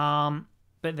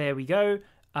 But there we go.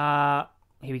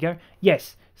 Here we go.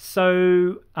 Yes.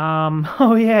 So,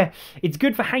 oh yeah, it's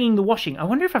good for hanging the washing. I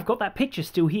wonder if I've got that picture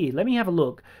still here. Let me have a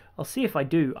look. I'll see if I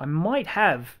do. I might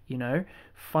have, you know,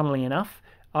 funnily enough.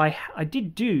 I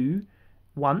did do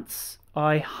once.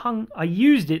 I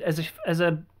used it as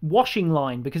a washing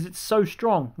line because it's so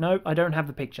strong. No, I don't have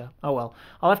the picture. Oh well,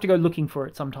 I'll have to go looking for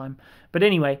it sometime. But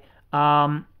anyway,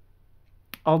 I'll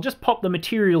just pop the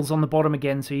materials on the bottom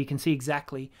again so you can see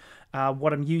exactly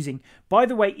what I'm using. By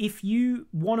the way, if you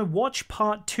want to watch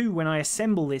part 2 when I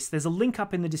assemble this, there's a link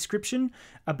up in the description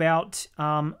about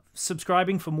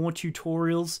subscribing for more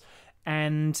tutorials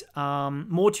and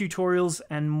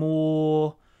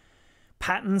more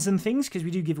patterns and things, because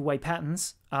we do give away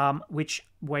patterns, which,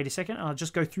 wait a second, I'll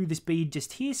just go through this bead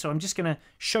just here. So I'm just going to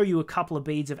show you a couple of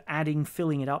beads of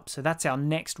filling it up. So that's our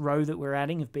next row that we're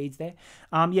adding of beads there.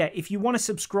 Yeah, if you want to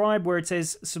subscribe where it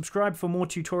says subscribe for more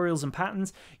tutorials and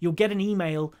patterns, you'll get an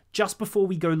email just before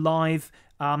we go live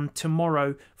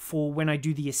tomorrow for when I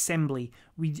do the assembly.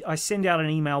 I send out an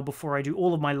email before I do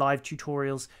all of my live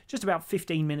tutorials, just about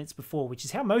 15 minutes before, which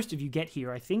is how most of you get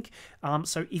here, I think.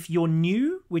 So if you're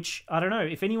new, which I don't know,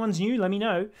 if anyone's new, let me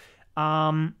know.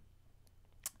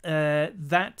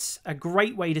 That's a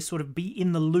great way to sort of be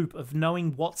in the loop of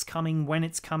knowing what's coming, when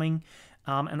it's coming,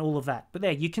 and all of that. But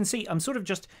there, you can see I'm sort of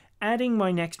just adding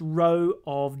my next row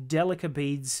of delica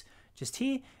beads just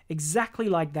here, exactly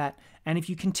like that. And if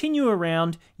you continue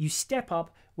around, you step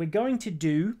up. We're going to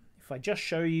do, if I just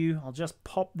show you, I'll just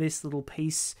pop this little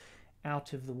piece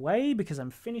out of the way because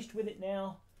I'm finished with it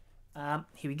now.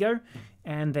 Here we go.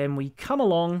 And then we come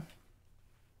along.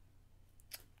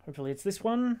 Hopefully it's this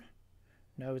one.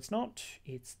 No, it's not.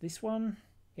 It's this one.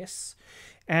 Yes.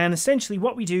 And essentially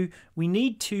what we do, we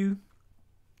need to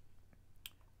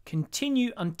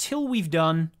continue until we've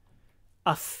done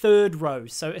a third row.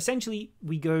 So essentially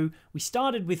we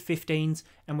started with 15s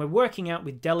and we're working out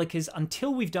with delicas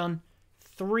until we've done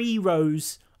 3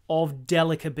 rows of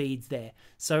delica beads there.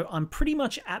 So I'm pretty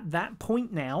much at that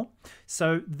point now.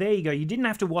 So there you go. You didn't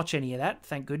have to watch any of that,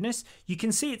 thank goodness. You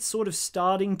can see it's sort of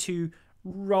starting to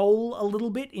roll a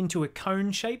little bit into a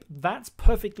cone shape. That's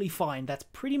perfectly fine. That's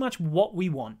pretty much what we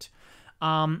want.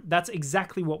 That's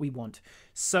exactly what we want.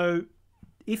 So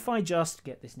if I just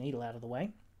get this needle out of the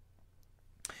way,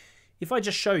 if I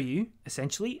just show you,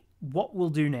 essentially, what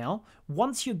we'll do now,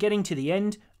 once you're getting to the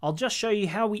end, I'll just show you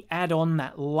how we add on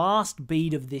that last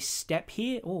bead of this step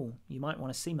here. Oh, you might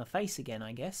want to see my face again,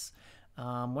 I guess.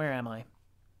 Where am I?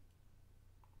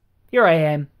 Here I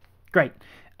am. Great.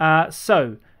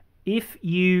 So, if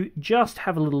you just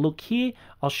have a little look here,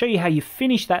 I'll show you how you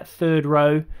finish that third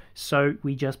row. So,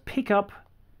 we just pick up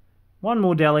one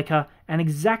more delica, and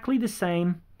exactly the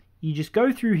same, you just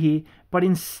go through here, but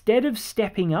instead of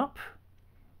stepping up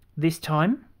this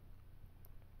time,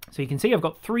 so you can see I've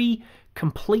got 3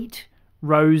 complete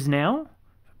rows now.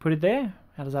 Put it there.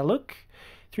 How does that look?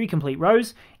 3 complete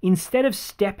rows. Instead of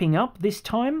stepping up this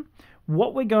time,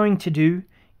 what we're going to do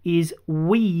is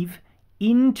weave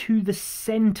into the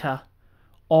center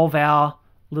of our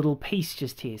little piece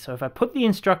just here. So if I put the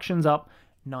instructions up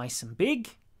nice and big,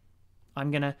 I'm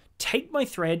going to take my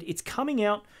thread. It's coming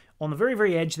out on the very,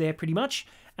 very edge there pretty much.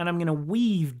 And I'm going to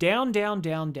weave down, down,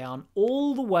 down, down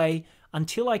all the way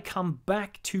until I come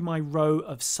back to my row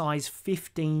of size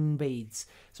 15 beads.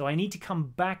 So I need to come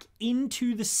back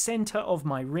into the center of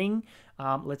my ring.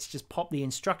 Let's just pop the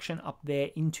instruction up there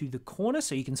into the corner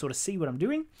so you can sort of see what I'm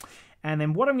doing. And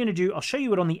then what I'm going to do, I'll show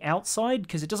you it on the outside,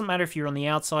 because it doesn't matter if you're on the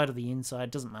outside or the inside,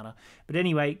 it doesn't matter. But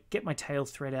anyway, get my tail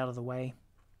thread out of the way.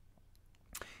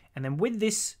 And then with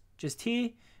this just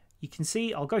here, you can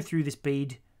see I'll go through this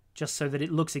bead just so that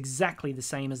it looks exactly the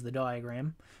same as the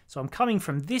diagram. So I'm coming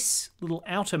from this little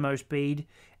outermost bead,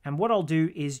 and what I'll do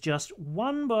is just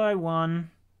one by one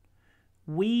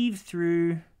weave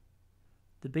through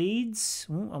the beads.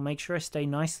 Ooh, I'll make sure I stay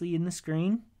nicely in the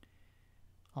screen.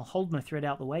 I'll hold my thread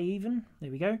out the way even.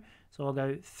 There we go. So I'll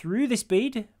go through this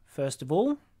bead first of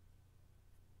all.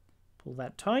 Pull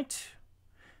that tight.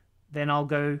 Then I'll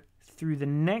go through the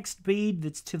next bead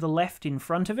that's to the left in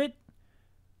front of it,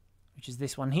 which is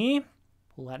this one here.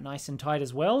 Pull that nice and tight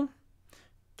as well.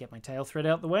 Get my tail thread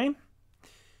out the way.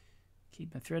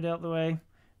 Keep my thread out the way.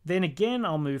 Then again,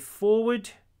 I'll move forward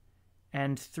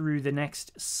and through the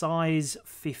next size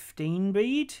 15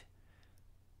 bead.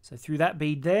 So through that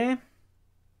bead there.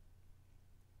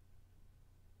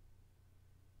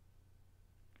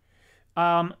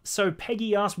 So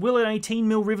Peggy asked, will an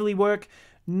 18mm Rivoli work?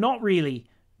 Not really.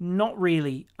 Not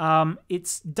really.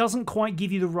 It doesn't quite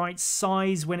give you the right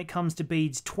size when it comes to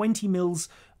beads. 20mm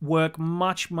work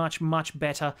much, much, much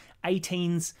better.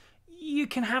 18s, you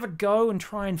can have a go and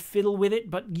try and fiddle with it,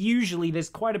 but usually there's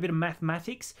quite a bit of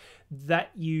mathematics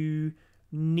that you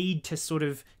need to sort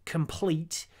of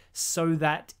complete so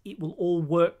that it will all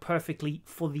work perfectly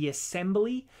for the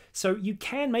assembly. So you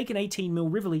can make an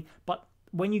 18mm Rivoli, but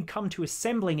when you come to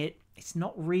assembling it, it's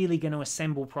not really going to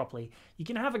assemble properly. You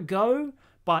can have a go,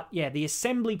 but yeah, the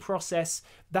assembly process,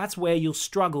 that's where you'll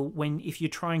struggle if you're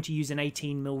trying to use an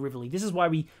 18mm Rivoli. This is why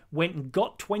we went and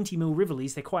got 20mm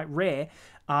Rivolis. They're quite rare,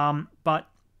 but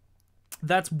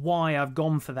that's why I've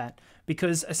gone for that.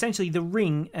 Because essentially the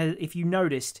ring, if you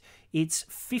noticed, it's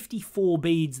 54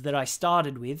 beads that I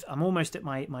started with. I'm almost at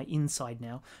my inside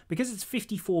now. Because it's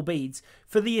 54 beads,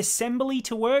 for the assembly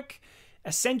to work,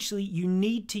 essentially you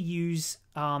need to use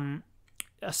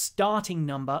a starting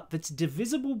number that's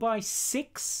divisible by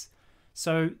 6.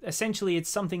 So essentially it's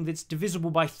something that's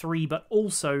divisible by 3, but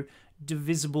also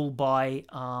divisible by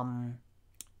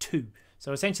 2.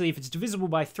 So essentially if it's divisible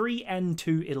by 3 and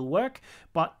 2, it'll work.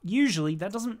 But usually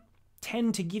that doesn't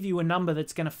tend to give you a number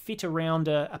that's going to fit around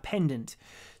a pendant.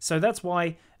 So that's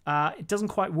why it doesn't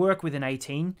quite work with an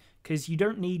 18, because you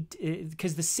don't need,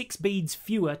 because the 6 beads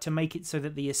fewer to make it so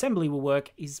that the assembly will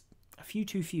work is a few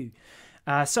too few.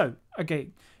 So, okay,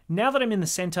 now that I'm in the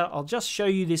center, I'll just show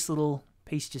you this little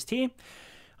piece just here.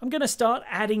 I'm going to start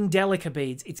adding delica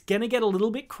beads. It's going to get a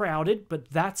little bit crowded, but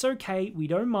that's okay. We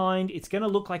don't mind. It's going to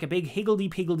look like a big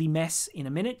higgledy-piggledy mess in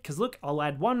a minute, because look, I'll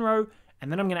add one row,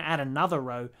 and then I'm going to add another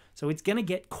row. So it's going to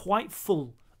get quite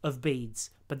full of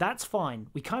beads, but that's fine.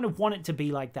 We kind of want it to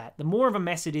be like that. The more of a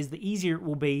mess it is, the easier it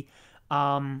will be.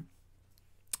 The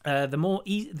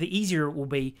easier it will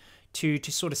be to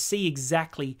sort of see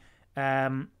exactly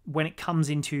when it comes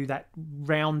into that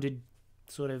rounded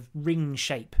sort of ring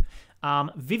shape.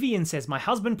 Vivian says, my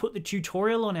husband put the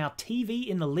tutorial on our TV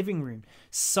in the living room.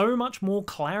 So much more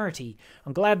clarity.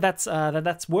 I'm glad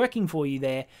that's working for you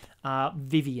there,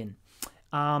 Vivian.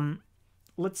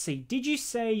 Let's see. Did you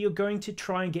say you're going to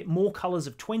try and get more colors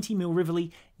of 20mm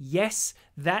Rivoli? Yes,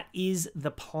 that is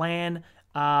the plan.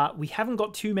 We haven't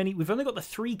got too many. We've only got the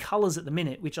 3 colors at the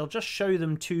minute, which I'll just show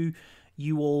them to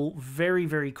you all very,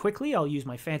 very quickly. I'll use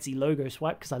my fancy logo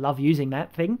swipe because I love using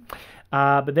that thing.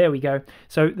 But there we go.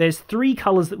 So there's 3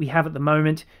 colors that we have at the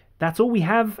moment. That's all we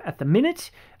have at the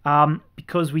minute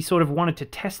because we sort of wanted to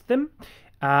test them.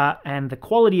 And the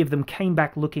quality of them came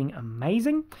back looking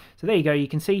amazing. So there you go. You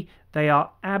can see they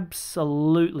are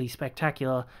absolutely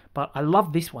spectacular. But I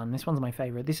love this one. This one's my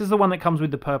favorite. This is the one that comes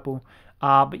with the purple.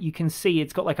 But you can see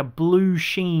it's got like a blue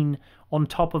sheen on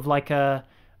top of like a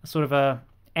sort of a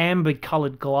amber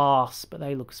colored glass. But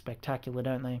they look spectacular,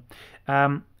 don't they?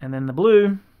 And then the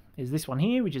blue is this one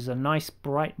here, which is a nice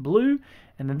bright blue.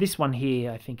 And then this one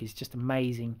here, I think, is just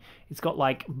amazing. It's got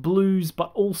like blues,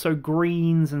 but also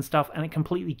greens and stuff, and it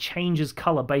completely changes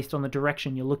color based on the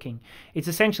direction you're looking. It's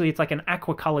essentially, it's like an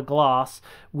aqua color glass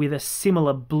with a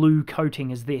similar blue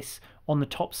coating as this on the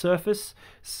top surface.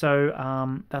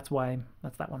 So that's why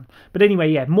that's that one. But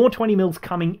anyway, yeah, more 20mm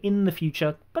coming in the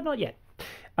future, but not yet.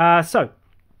 So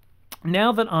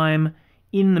now that I'm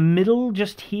in the middle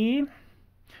just here,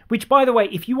 which, by the way,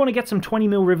 if you want to get some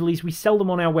 20mm Rivolis, we sell them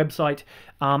on our website.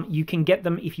 You can get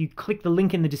them if you click the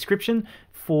link in the description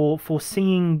for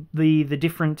seeing the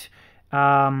different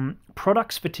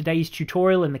products for today's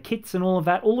tutorial and the kits and all of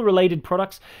that, all the related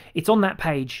products. It's on that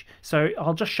page. So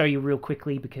I'll just show you real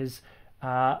quickly because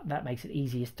that makes it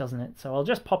easiest, doesn't it? So I'll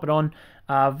just pop it on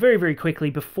very, very quickly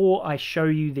before I show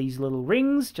you these little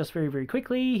rings. Just very, very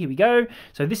quickly. Here we go.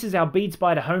 So this is our Bead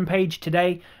Spider homepage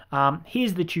today.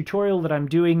 Here's the tutorial that I'm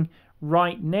doing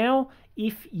right now.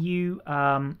 If you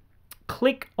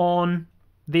click on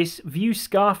this View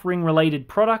Scarf Ring Related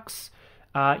Products,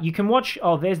 you can watch,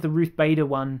 oh, there's the Ruth Bader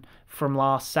one from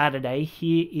last Saturday.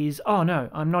 Here is, oh no,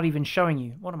 I'm not even showing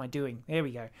you. What am I doing? There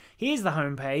we go. Here's the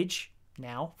homepage.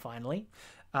 Now, finally,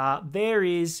 there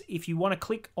is, if you want to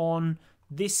click on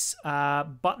this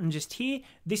button just here,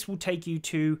 this will take you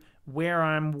to where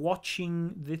I'm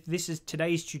watching. This is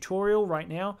today's tutorial right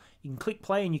now. You can click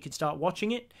play and you can start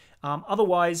watching it.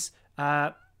 Otherwise,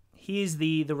 here's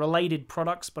the related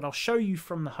products, but I'll show you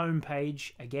from the home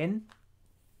page again.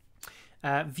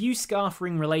 View Scarf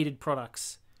Ring Related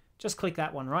Products. Just click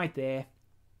that one right there.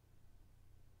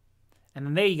 And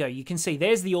then there you go. You can see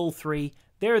there's the all three.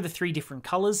 There are the 3 different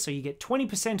colors, so you get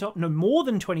 20% off, no, more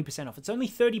than 20% off. It's only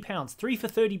 £30, 3 for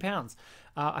 £30.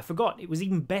 I forgot, it was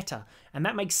even better. And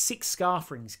that makes 6 scarf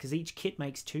rings, because each kit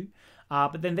makes 2.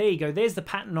 But then there you go, there's the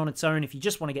pattern on its own if you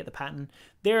just want to get the pattern.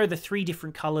 There are the 3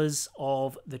 different colors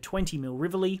of the 20mm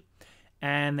Rivoli.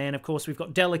 And then, of course, we've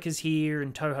got Delicas here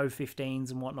and Toho 15s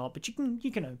and whatnot. But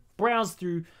you can browse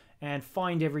through and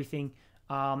find everything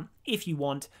if you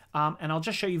want. And I'll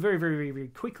just show you very, very, very, very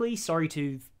quickly. Sorry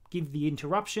to give the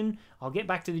interruption. I'll get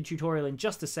back to the tutorial in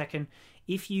just a second.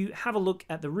 If you have a look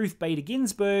at the Ruth Bader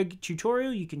Ginsburg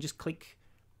tutorial, you can just click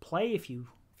play if you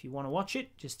want to watch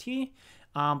it just here.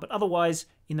 But otherwise,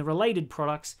 in the related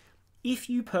products, if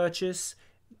you purchase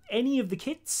any of the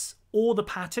kits or the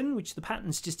pattern, which the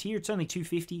pattern's just here, it's only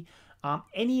 $2.50.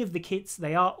 Any of the kits,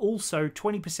 they are also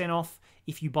 20% off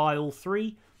if you buy all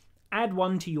 3. Add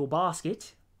one to your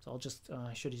basket. So I'll just,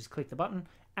 I should have just clicked the button.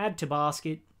 Add to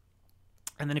basket.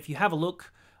 And then if you have a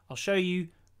look, I'll show you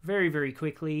very, very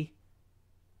quickly.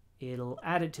 It'll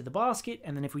add it to the basket.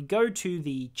 And then if we go to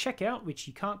the checkout, which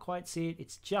you can't quite see it,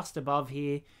 it's just above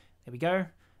here. There we go.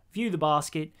 View the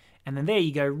basket. And then there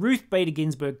you go. Ruth Bader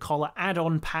Ginsburg collar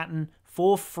add-on pattern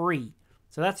for free.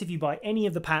 So that's if you buy any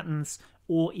of the patterns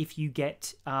or if you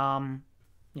get,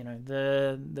 you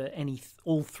know,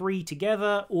 all 3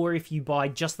 together, or if you buy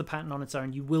just the pattern on its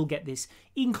own, you will get this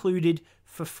included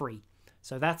for free.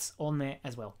 So that's on there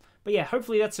as well. But yeah,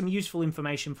 hopefully that's some useful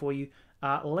information for you.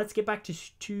 Let's get back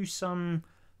to some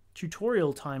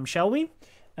tutorial time, shall we?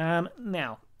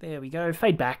 Now, there we go.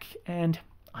 Fade back, and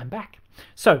I'm back.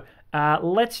 So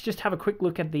let's just have a quick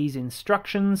look at these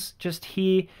instructions just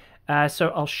here. So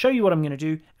I'll show you what I'm going to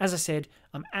do. As I said,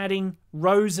 I'm adding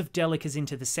rows of Delicas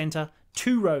into the center.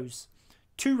 2 rows.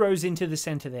 2 rows into the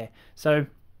center there. So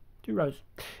 2 rows.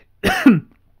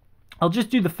 I'll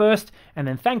just do the first, and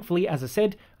then thankfully, as I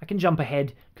said, I can jump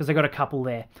ahead because I got a couple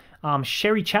there.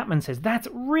 Sherry Chapman says, that's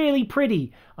really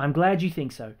pretty. I'm glad you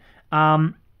think so.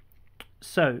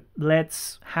 So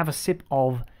let's have a sip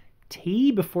of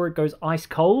tea before it goes ice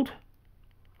cold.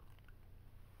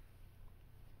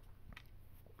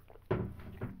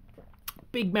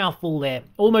 Big mouthful there.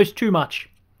 Almost too much.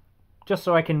 Just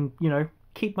so I can, you know,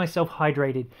 keep myself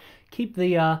hydrated. Keep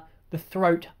the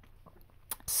throat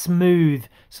smooth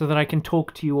so that I can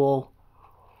talk to you all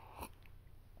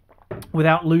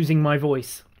without losing my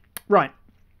voice. Right,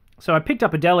 so I picked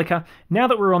up a Delica. Now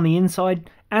that we're on the inside,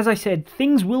 as I said,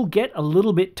 things will get a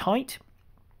little bit tight,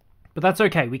 but that's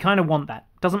okay. We kind of want that.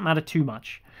 Doesn't matter too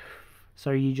much.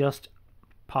 So you just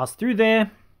pass through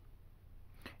there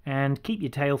and keep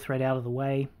your tail thread out of the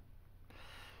way.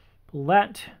 Pull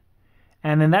that,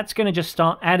 and then that's going to just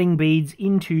start adding beads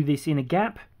into this inner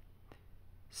gap.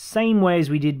 Same way as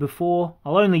we did before.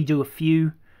 I'll only do a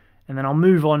few, and then I'll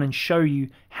move on and show you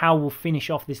how we'll finish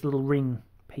off this little ring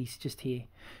piece just here.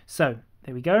 So,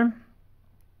 there we go.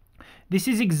 This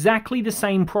is exactly the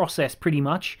same process, pretty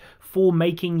much, for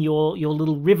making your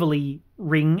little Rivoli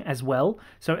ring as well.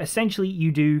 So, essentially,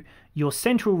 you do your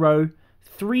central row,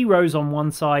 3 rows on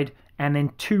one side, and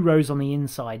then 2 rows on the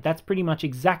inside. That's pretty much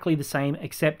exactly the same,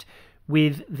 except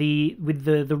with the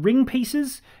ring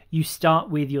pieces, you start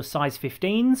with your size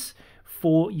 15s.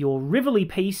 For your Rivoli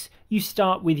piece, you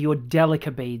start with your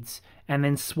Delica beads and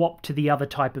then swap to the other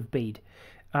type of bead.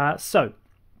 So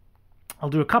I'll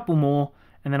do a couple more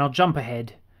and then I'll jump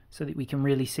ahead so that we can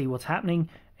really see what's happening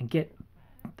and get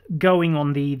going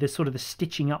on the sort of the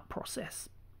stitching up process.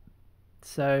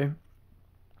 So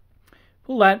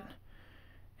pull that,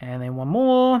 and then one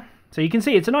more. So you can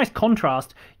see it's a nice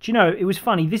contrast. Do you know, it was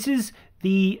funny. This is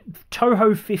the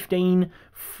Toho 15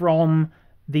 from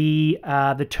the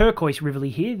turquoise Rivoli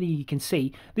here that you can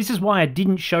see. This is why I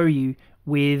didn't show you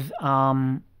with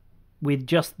with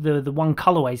just the one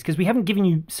colorways, because we haven't given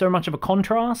you so much of a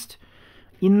contrast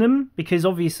in them, because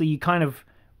obviously you kind of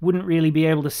wouldn't really be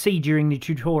able to see during the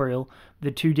tutorial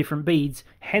the two different beads,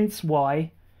 hence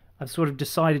why I've sort of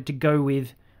decided to go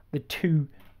with the two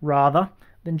rather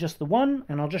than just the one.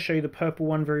 And I'll just show you the purple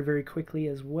one very, very quickly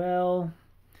as well.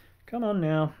 Come on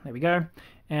now, there we go.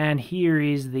 And here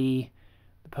is the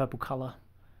purple color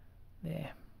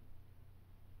there.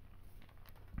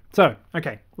 So,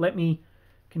 okay, let me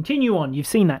continue on. You've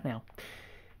seen that now.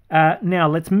 Now,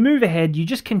 let's move ahead. You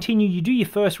just continue. You do your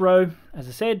first row, as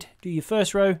I said, do your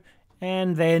first row,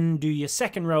 and then do your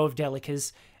second row of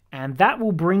delicas, and that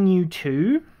will bring you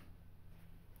to,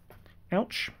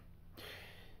 ouch,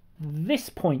 this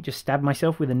point. Just stabbed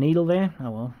myself with a needle there.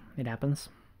 Oh, well, it happens.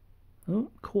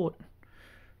 Oh, caught.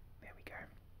 There we go.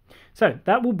 So,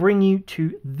 that will bring you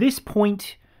to this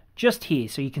point just here.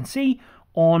 So, you can see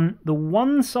on the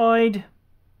one side,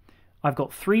 I've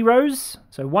got 3 rows,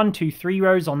 so 1, 2, 3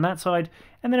 rows on that side,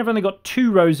 and then I've only got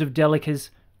 2 rows of delicas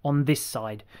on this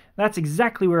side. That's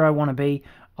exactly where I want to be.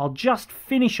 I'll just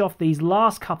finish off these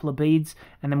last couple of beads,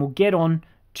 and then we'll get on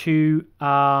to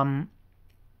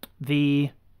the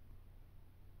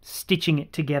stitching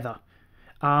it together.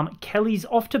 Kelly's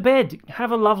off to bed.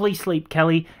 Have a lovely sleep,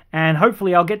 Kelly, and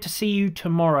hopefully I'll get to see you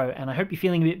tomorrow, and I hope you're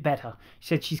feeling a bit better. She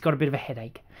said she's got a bit of a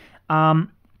headache.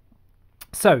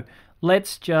 So,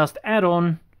 let's just add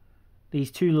on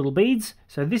these 2 little beads.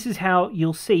 So this is how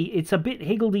you'll see it's a bit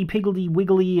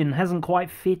higgledy-piggledy-wiggly and hasn't quite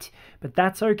fit, but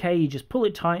that's okay. You just pull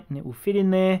it tight and it will fit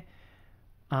in there.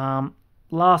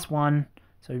 Last one.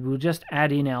 So we'll just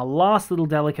add in our last little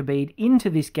delica bead into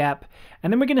this gap,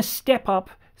 and then we're going to step up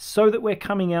so that we're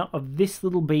coming out of this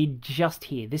little bead just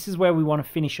here. This is where we want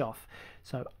to finish off.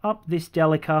 So up this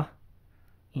delica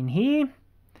in here,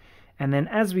 and then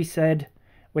as we said,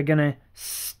 we're going to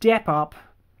step up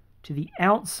to the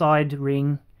outside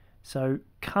ring. So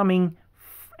coming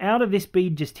out of this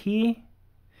bead just here,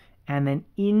 and then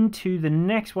into the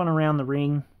next one around the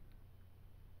ring.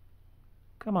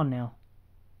 Come on now.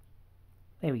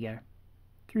 There we go.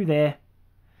 Through there.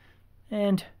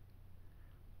 And,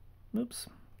 oops,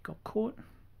 got caught.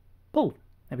 Pull.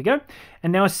 There we go.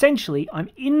 And now essentially I'm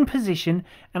in position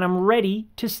and I'm ready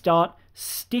to start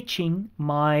stitching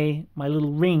my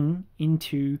little ring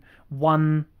into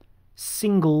one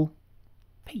single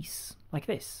piece like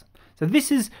this. So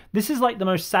this is like the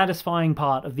most satisfying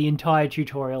part of the entire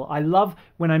tutorial. I love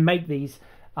when I make these,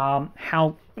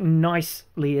 how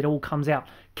nicely it all comes out.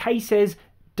 Kay says,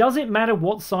 does it matter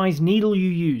what size needle you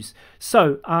use?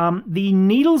 So the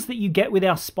needles that you get with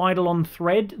our Spider-Lon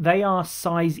thread, they are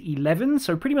size 11.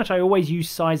 So pretty much I always use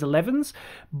size 11s.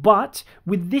 But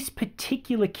with this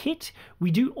particular kit,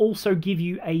 we do also give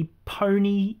you a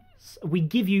pony. We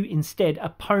give you instead a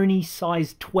pony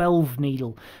size 12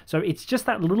 needle. So it's just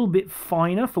that little bit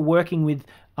finer for working with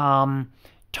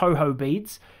Toho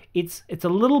beads. It's a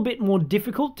little bit more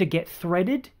difficult to get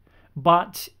threaded,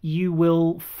 but you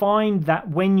will find that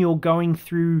when you're going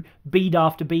through bead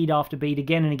after bead after bead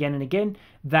again and again and again,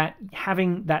 that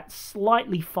having that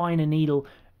slightly finer needle,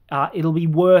 it'll be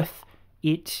worth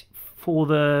it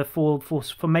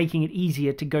for making it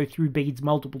easier to go through beads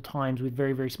multiple times with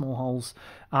very, very small holes.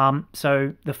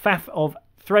 So the faff of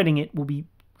threading it will be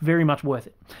very much worth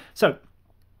it. So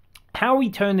how we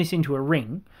turn this into a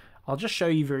ring, I'll just show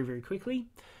you very, very quickly.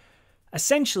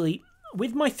 Essentially,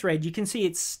 with my thread, you can see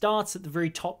it starts at the very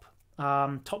top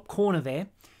corner there.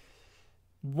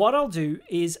 What I'll do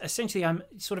is essentially I'm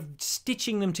sort of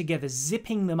stitching them together,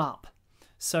 zipping them up.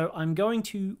 So I'm going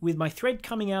to, with my thread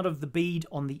coming out of the bead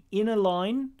on the inner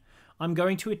line, I'm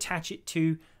going to attach it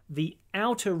to the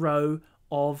outer row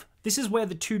of, this is where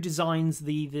the two designs,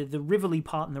 the rivelly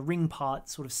part and the ring part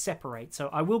sort of separate. So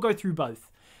I will go through both.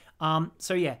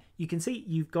 So yeah, you can see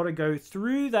you've got to go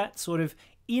through that sort of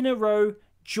inner row,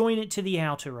 join it to the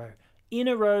outer row,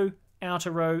 inner row,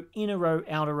 outer row, inner row,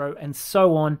 outer row, and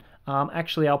so on.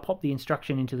 Actually, I'll pop the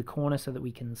instruction into the corner so that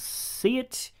we can see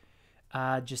it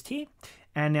just here.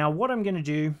 And now what I'm going to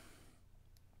do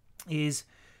is,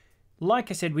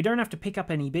 like I said, we don't have to pick up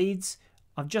any beads.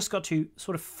 I've just got to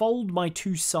sort of fold my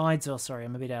two sides. Oh, sorry,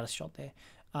 I'm a bit out of shot there.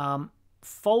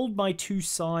 Fold my two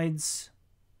sides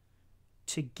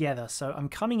together. So I'm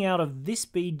coming out of this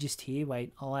bead just here.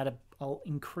 Wait, I'll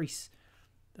increase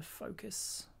the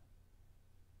focus.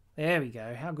 There we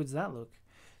go. How good does that look?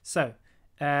 So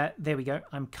there we go.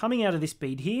 I'm coming out of this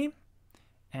bead here,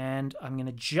 and I'm going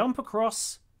to jump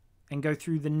across and go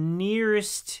through the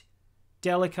nearest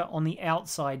delica on the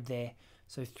outside there.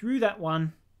 So through that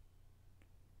one,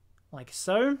 like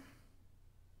so.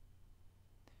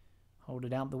 Hold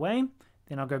it out the way.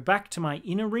 Then I'll go back to my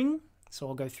inner ring, So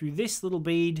I'll go through this little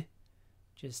bead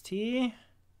just here.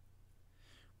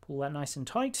 Pull that nice and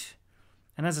tight.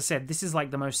 And as I said, this is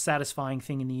like the most satisfying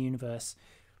thing in the universe.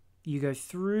 You go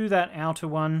through that outer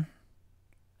one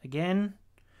again,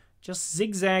 just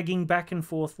zigzagging back and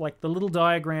forth like the little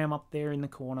diagram up there in the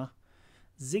corner.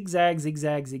 Zigzag,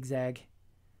 zigzag, zigzag.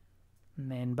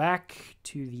 And then back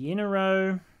to the inner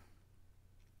row.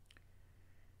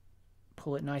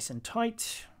 Pull it nice and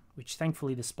tight, which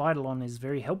thankfully the Spider-Lon is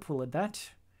very helpful at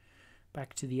that.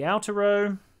 Back to the outer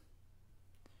row.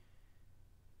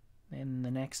 Then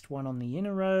the next one on the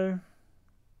inner row.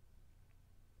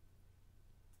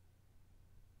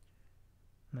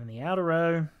 And then the outer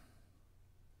row.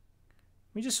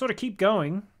 We just sort of keep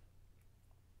going.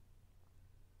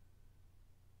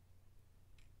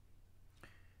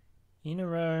 Inner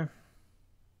row.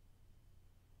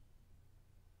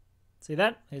 See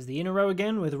that? There's the inner row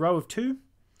again with a row of 2.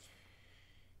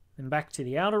 Then back to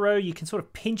the outer row. You can sort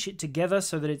of pinch it together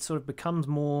so that it sort of becomes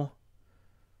more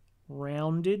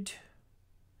rounded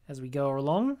as we go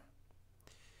along.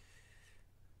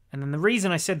 And then the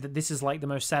reason I said that this is like the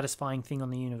most satisfying thing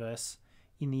in the universe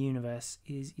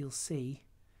is you'll see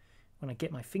when I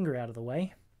get my finger out of the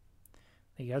way.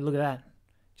 There you go, look at that.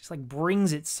 Just like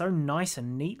brings it so nice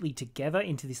and neatly together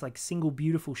into this like single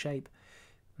beautiful shape.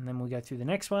 And then we'll go through the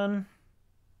next one.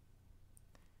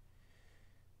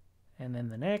 And then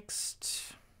the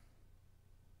next.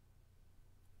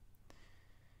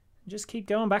 Just keep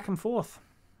going back and forth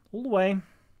all the way.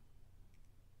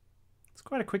 It's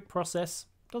quite a quick process.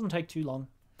 Doesn't take too long.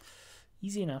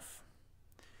 Easy enough.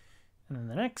 And then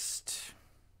the next.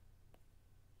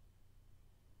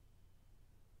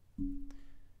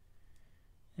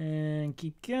 And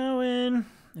keep going.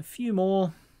 A few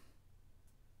more.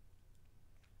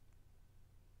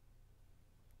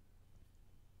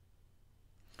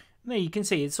 There you can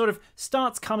see it sort of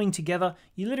starts coming together.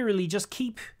 You literally just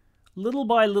keep little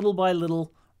by little by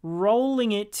little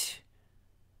rolling it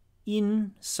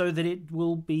in so that it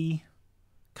will be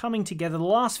coming together. The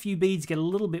last few beads get a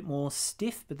little bit more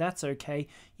stiff, but that's okay.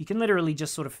 You can literally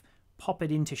just sort of pop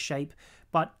it into shape.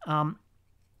 But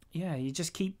yeah, you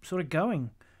just keep sort of going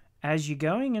as you're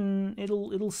going, and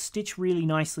it'll stitch really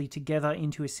nicely together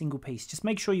into a single piece. Just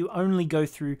make sure you only go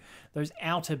through those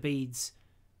outer beads.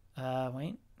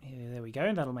 Wait, there we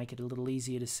go. That'll make it a little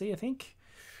easier to see, I think.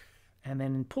 And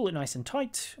then pull it nice and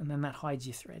tight, and then that hides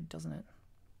your thread, doesn't it?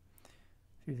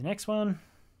 Through the next one.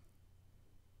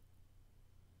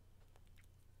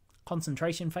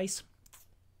 Concentration face.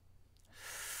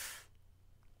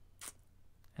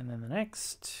 And then the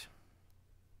next.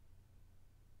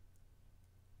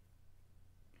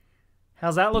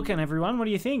 How's that looking, everyone? What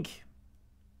do you think?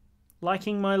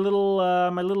 Liking my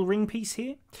little ring piece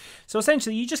here? So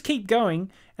essentially, you just keep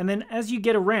going, and then as you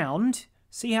get around,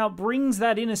 see how it brings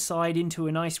that inner side into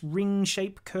a nice ring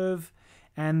shape curve,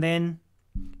 and then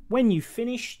when you've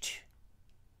finished,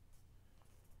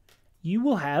 you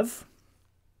will have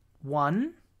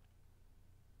one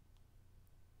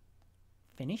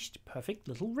finished perfect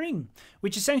little ring,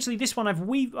 which essentially this one I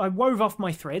wove off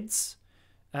my threads,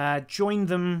 joined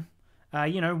them.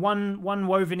 You know, one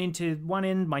woven into one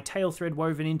end, my tail thread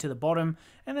woven into the bottom,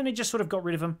 and then it just sort of got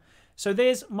rid of them. So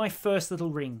there's my first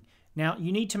little ring. Now,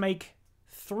 you need to make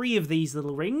 3 of these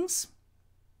little rings.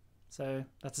 So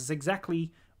that's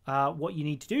exactly what you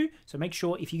need to do. So make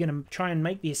sure if you're going to try and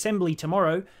make the assembly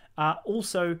tomorrow,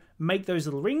 also make those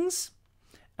little rings.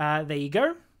 There you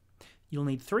go. You'll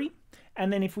need 3.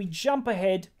 And then if we jump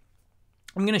ahead,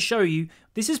 I'm going to show you,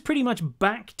 this is pretty much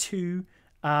back to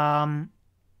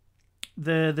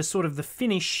the sort of the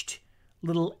finished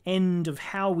little end of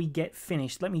how we get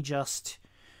finished. Let me just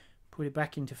put it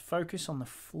back into focus on the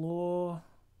floor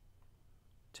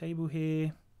table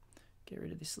here. Get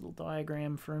rid of this little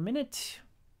diagram for a minute.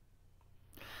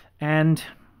 And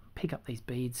pick up these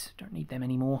beads. Don't need them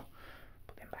anymore.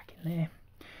 Put them back in there.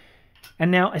 And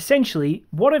now, essentially,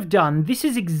 what I've done, this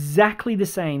is exactly the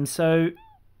same. So,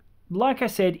 like I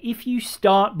said, if you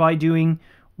start by doing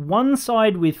one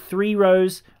side with 3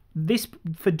 rows, this,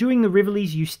 for doing the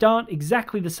Rivolis, you start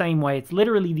exactly the same way. It's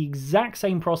literally the exact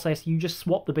same process. You just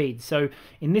swap the beads. So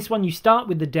in this one, you start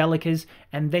with the Delicas,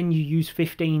 and then you use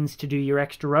 15s to do your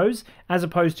extra rows, as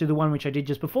opposed to the one which I did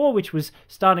just before, which was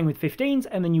starting with 15s,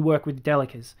 and then you work with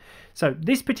Delicas. So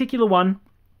this particular one,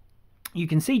 you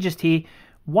can see just here,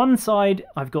 one side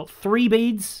I've got 3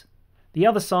 beads, the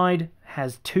other side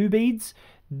has 2 beads.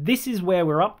 This is where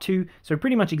we're up to, so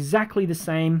pretty much exactly the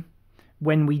same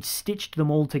when we stitched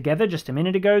them all together just a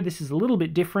minute ago. This is a little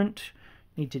bit different.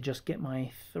 Need to just get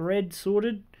my thread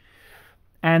sorted.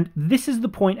 And this is the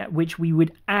point at which we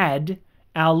would add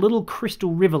our little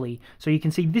crystal Rivoli. So you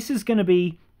can see this is going to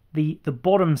be the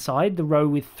bottom side, the row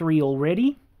with 3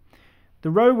 already.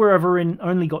 The row where I've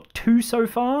only got 2 so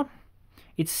far,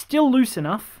 it's still loose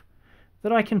enough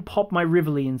that I can pop my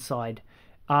Rivoli inside.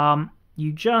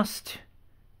 You just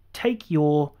take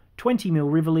your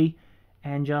 20mm Rivoli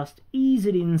and just ease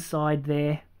it inside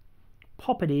there,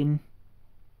 pop it in,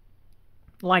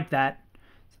 like that.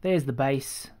 So there's the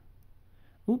base.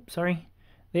 Oops, sorry.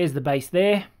 There's the base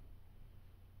there.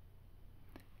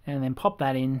 And then pop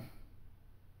that in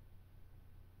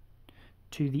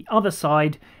to the other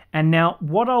side. And now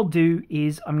what I'll do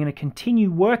is I'm going to continue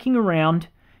working around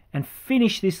and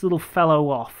finish this little fellow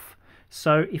off.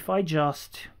 So if I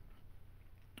just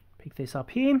pick this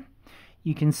up here,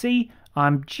 you can see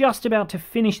I'm just about to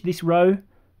finish this row.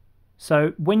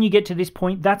 So when you get to this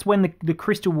point, that's when the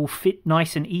crystal will fit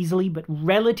nice and easily, but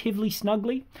relatively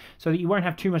snugly, so that you won't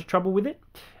have too much trouble with it.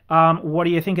 What do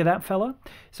you think of that, fella?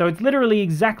 So it's literally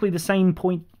exactly the same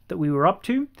point that we were up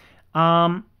to.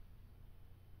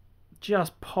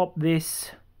 Just pop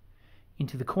this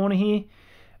into the corner here.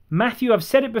 Matthew, I've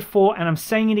said it before and I'm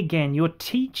saying it again. Your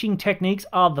teaching techniques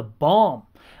are the bomb.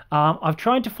 I've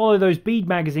tried to follow those bead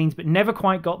magazines, but never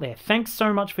quite got there. Thanks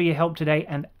so much for your help today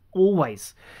and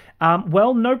always.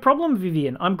 Well, no problem,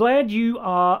 Vivian. I'm glad you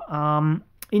are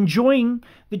enjoying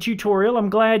the tutorial. I'm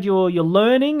glad you're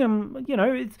learning. You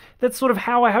know, that's sort of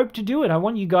how I hope to do it. I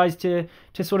want you guys to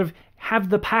sort of have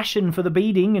the passion for the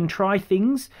beading and try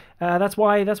things. That's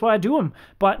why I do them.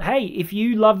 But hey, if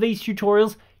you love these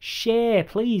tutorials, share,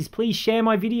 please share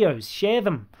my videos. Share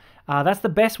them. That's the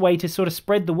best way to sort of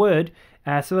spread the word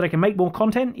so that I can make more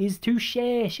content, is to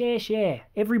share.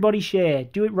 Everybody share.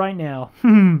 Do it right now.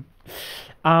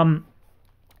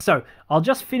 So I'll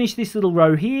just finish this little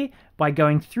row here by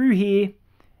going through here,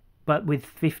 but with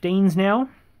 15s now.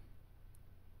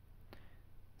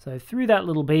 So through that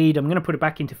little bead, I'm going to put it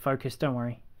back into focus, don't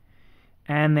worry.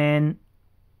 And then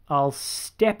I'll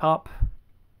step up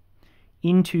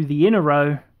into the inner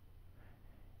row,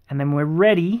 and then we're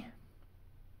ready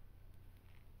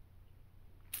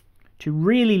to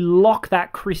really lock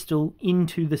that crystal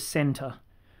into the center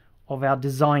of our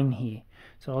design here.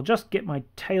 So I'll just get my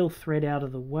tail thread out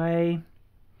of the way,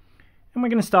 and we're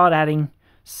going to start adding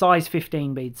size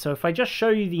 15 beads. So if I just show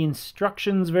you the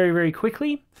instructions very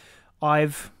quickly,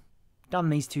 I've done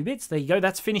these 2 bits. There you go.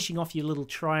 That's finishing off your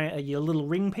little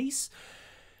ring piece.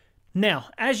 Now,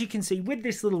 as you can see with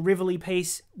this little Rivoli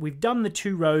piece, we've done the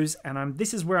 2 rows, and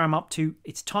this is where I'm up to.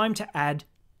 It's time to add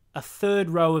a 3rd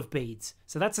row of beads.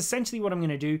 So that's essentially what I'm going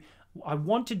to do. I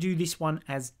want to do this one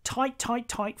as tight,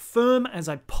 firm as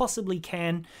I possibly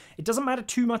can. It doesn't matter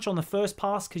too much on the first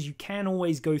pass because you can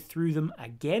always go through them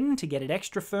again to get it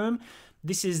extra firm.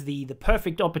 This is the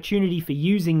perfect opportunity for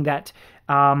using that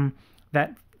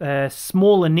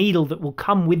smaller needle that will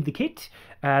come with the kit,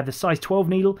 the size 12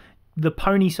 needle, the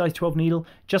pony size 12 needle,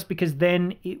 just because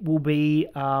then it will be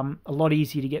a lot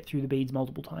easier to get through the beads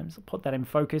multiple times. I'll put that in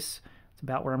focus. It's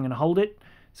about where I'm going to hold it.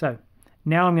 So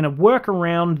now I'm going to work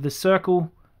around the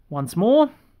circle once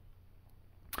more,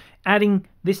 adding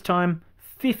this time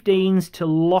 15s to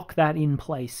lock that in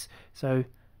place. So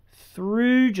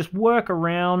just work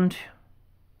around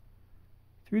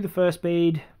through the first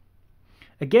bead.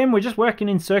 Again, we're just working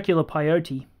in circular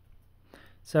peyote.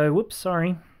 So, whoops,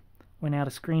 sorry. Went out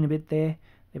of screen a bit there.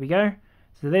 There we go.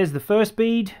 So there's the first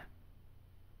bead.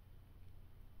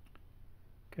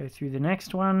 Go through the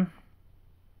next one.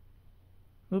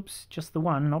 Oops, just the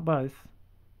one, not both.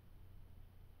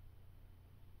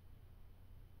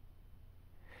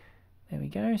 There we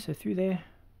go, so through there.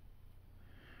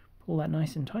 Pull that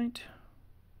nice and tight.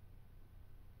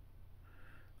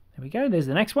 There we go, there's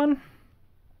the next one.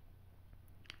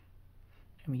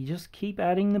 And we just keep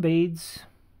adding the beads.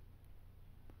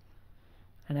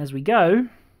 And as we go,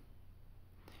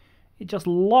 it just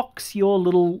locks your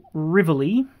little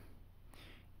Rivoli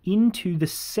into the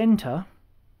center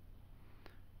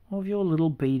of your little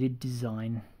beaded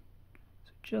design.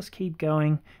 So just keep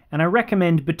going, and I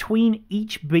recommend between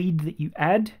each bead that you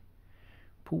add,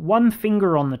 put one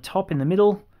finger on the top in the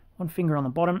middle, one finger on the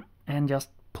bottom, and just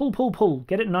pull,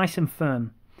 get it nice and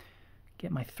firm.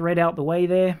 Get my thread out the way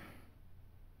there.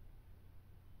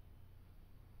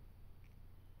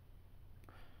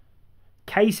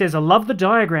 Kay says, I love the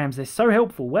diagrams, they're so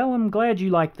helpful. Well, I'm glad you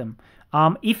like them.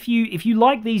 If you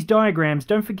like these diagrams,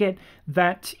 don't forget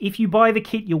that if you buy the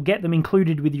kit, you'll get them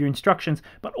included with your instructions.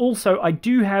 But also, I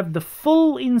do have the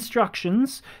full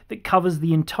instructions that covers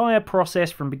the entire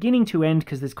process from beginning to end,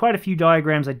 because there's quite a few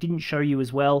diagrams I didn't show you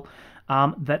as well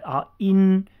that are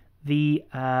in the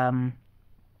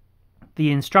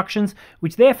the instructions,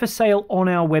 which they're for sale on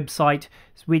our website,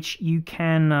 which you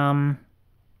can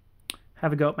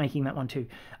have a go at making that one too.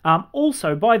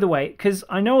 Also, by the way, because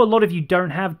I know a lot of you don't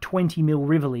have 20 mil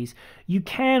Rivolis, you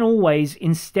can always,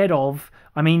 instead of,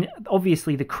 I mean,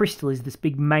 obviously the crystal is this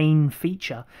big main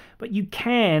feature, but you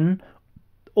can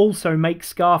also make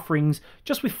scarf rings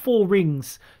just with 4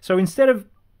 rings. So instead of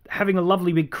having a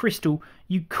lovely big crystal,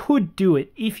 you could do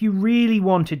it if you really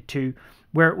wanted to,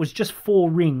 where it was just 4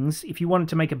 rings, if you wanted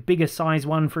to make a bigger size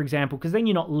one, for example, because then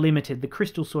you're not limited. The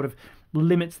crystal sort of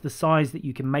limits the size that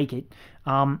you can make it.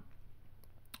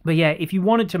 But yeah, if you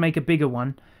wanted to make a bigger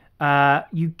one,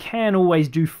 you can always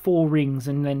do 4 rings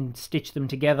and then stitch them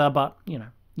together, but, you know,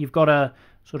 you've got to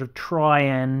sort of try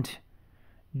and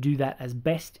do that as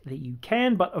best that you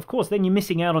can. But, of course, then you're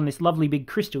missing out on this lovely big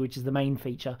crystal, which is the main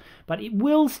feature. But it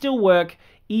will still work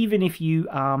even if you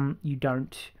you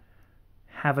don't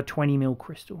have a 20 mil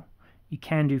crystal. You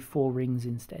can do 4 rings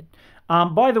instead.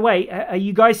 By the way, are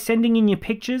you guys sending in your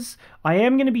pictures? I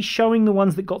am going to be showing the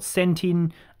ones that got sent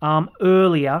in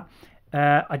earlier.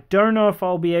 I don't know if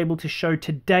I'll be able to show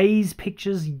today's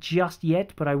pictures just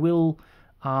yet, but I will.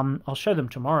 I'll show them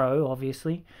tomorrow,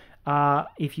 obviously.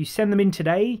 If you send them in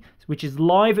today, which is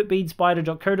live at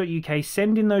beadspider.co.uk,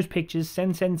 send in those pictures,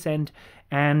 send,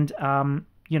 and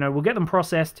you know, we'll get them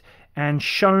processed and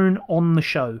shown on the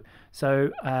show.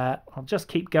 So I'll just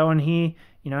keep going here,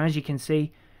 you know, as you can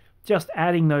see, just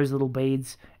adding those little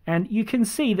beads. And you can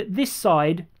see that this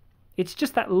side, it's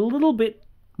just that little bit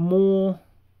more,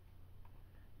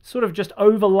 sort of just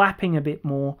overlapping a bit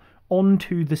more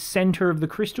onto the center of the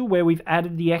crystal where we've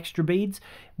added the extra beads.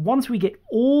 Once we get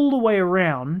all the way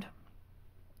around,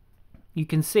 you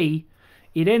can see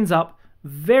it ends up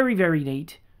very, very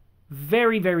neat,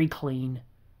 very, very clean,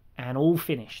 and all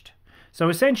finished. So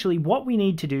essentially what we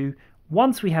need to do,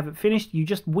 once we have it finished, you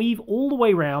just weave all the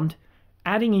way around,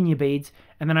 adding in your beads,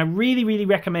 and then I really, really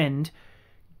recommend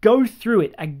go through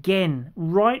it again,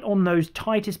 right on those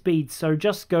tightest beads. So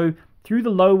just go through the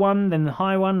low one, then the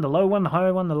high one, the low one, the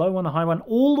high one, the low one, the high one,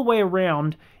 all the way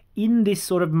around in this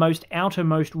sort of most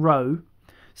outermost row,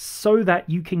 so that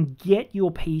you can get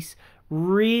your piece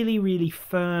really, really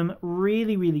firm,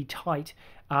 really, really tight,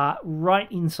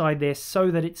 right inside there, so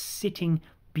that it's sitting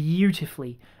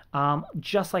beautifully,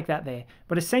 just like that there.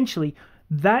 But essentially,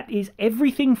 that is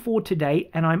everything for today,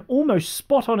 and I'm almost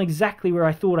spot on exactly where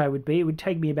I thought I would be. It would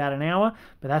take me about an hour,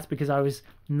 but that's because I was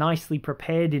nicely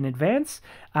prepared in advance.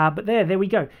 But there we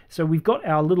go. So we've got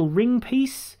our little ring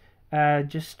piece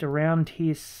just around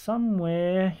here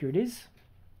somewhere. Here it is,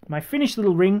 my finished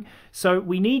little ring. So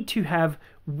we need to have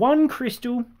 1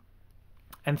 crystal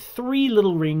and 3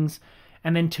 little rings,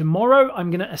 and then tomorrow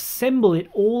I'm going to assemble it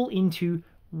all into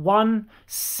one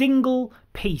single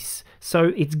piece.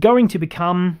 So it's going to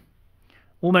become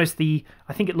almost the,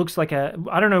 I think it looks like a,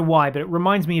 I don't know why, but it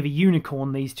reminds me of a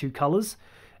unicorn, these 2 colors.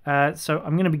 So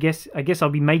I'm going to be I guess I'll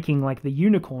be making like the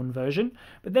unicorn version.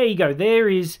 But there you go. There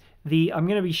is the, I'm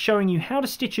going to be showing you how to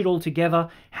stitch it all together,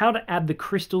 how to add the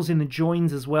crystals in the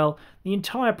joins as well. The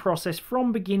entire process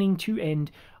from beginning to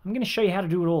end. I'm going to show you how to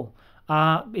do it all.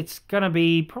 It's going to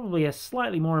be probably a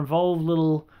slightly more involved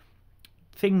little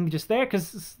thing just there,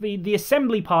 because the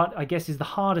assembly part, I guess, is the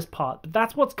hardest part. But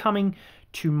that's what's coming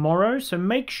tomorrow. So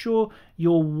make sure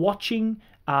you're watching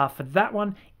for that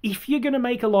one. If you're going to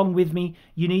make along with me,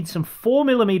 you need some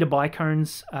 4mm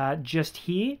bicones just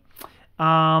here.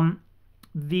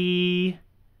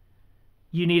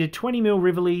 You need a 20mm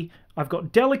Rivoli. I've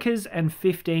got Delicas and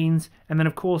 15s, and then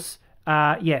of course,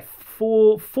 yeah,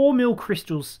 4mm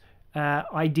crystals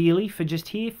ideally for just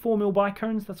here. 4mm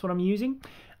bicones, that's what I'm using.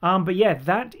 But yeah,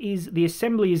 that is, the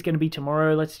assembly is going to be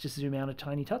tomorrow. Let's just zoom out a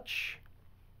tiny touch.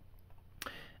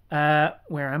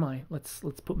 Where am I? Let's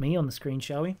put me on the screen,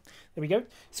 shall we? There we go.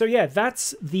 So yeah,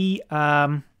 that's the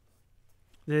actually,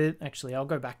 I'll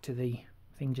go back to the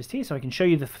thing just here so I can show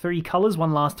you the 3 colors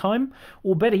one last time.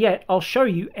 Or better yet, I'll show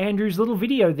you Andrew's little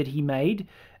video that he made.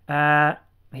 Here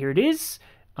it is.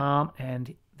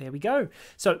 And there we go.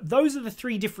 So those are the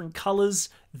 3 different colors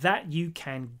that you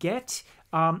can get.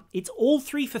 It's all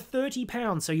 3 for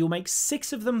 £30, so you'll make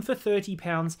 6 of them for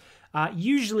 £30.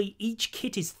 Usually each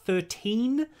kit is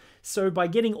 13, so by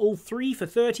getting all 3 for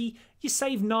 30, you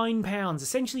save £9.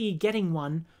 Essentially, you're getting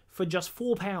one for just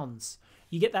 £4.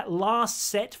 You get that last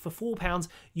set for £4.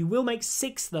 You will make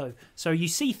 6 though, so you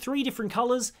see 3 different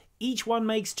colors. Each one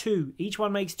makes 2. Each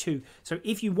one makes 2. So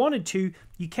if you wanted to,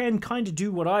 you can kind of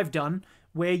do what I've done,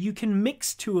 where you can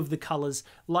mix 2 of the colors,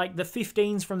 like the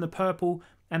 15s from the purple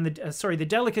and the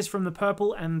delicas from the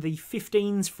purple and the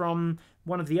 15s from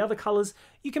one of the other colors,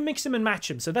 you can mix them and match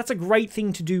them. So that's a great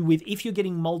thing to do with if you're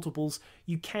getting multiples.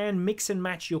 You can mix and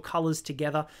match your colors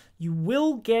together. You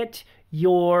will get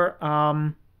your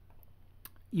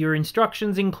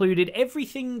instructions included.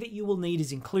 Everything that you will need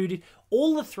is included.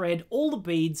 All the thread, all the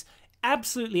beads,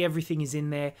 absolutely everything is in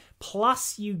there.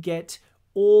 Plus you get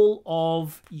all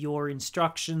of your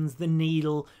instructions, the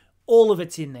needle, all of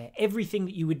it's in there. Everything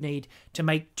that you would need to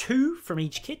make 2 from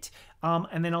each kit.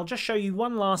 And then I'll just show you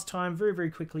one last time very,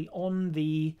 very quickly on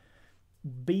the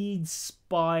Bead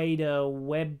Spider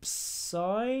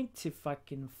website, if I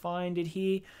can find it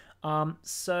here.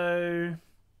 So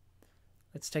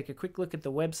let's take a quick look at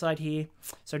the website here.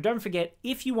 So don't forget,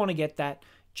 if you want to get that,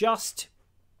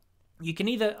 you can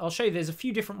either, I'll show you, there's a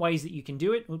few different ways that you can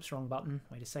do it. Oops, wrong button.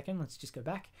 Wait a second. Let's just go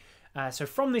back. So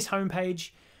from this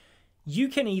homepage, you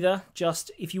can either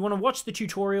if you want to watch the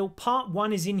tutorial, part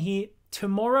 1 is in here.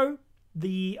 Tomorrow,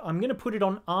 I'm going to put it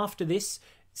on after this.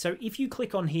 So if you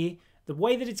click on here, the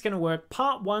way that it's going to work,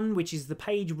 part 1, which is the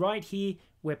page right here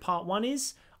where part 1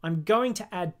 is, I'm going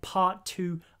to add part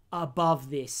 2 above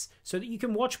this so that you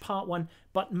can watch part 1,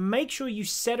 but make sure you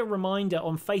set a reminder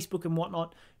on Facebook and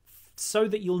whatnot so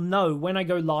that you'll know when I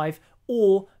go live,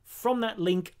 or from that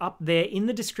link up there in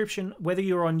the description, whether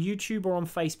you're on YouTube or on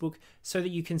Facebook, so that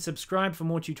you can subscribe for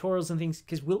more tutorials and things,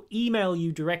 because we'll email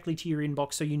you directly to your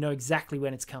inbox so you know exactly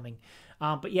when it's coming.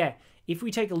 But yeah, if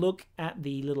we take a look at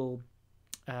the little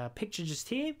picture just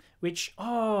here, which,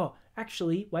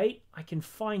 actually, wait, I can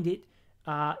find it.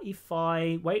 I'll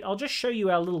just show you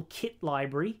our little kit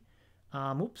library.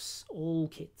 Oops, all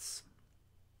kits.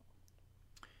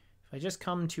 If I just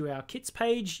come to our kits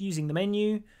page using the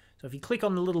menu, so if you click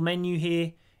on the little menu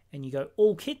here and you go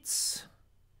all kits,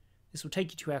 this will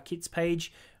take you to our kits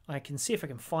page. I can see if I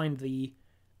can find the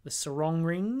sarong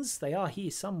rings. They are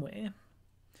here somewhere.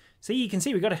 See, you can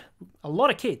see we've got a lot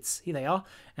of kits. Here they are.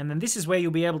 And then this is where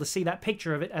you'll be able to see that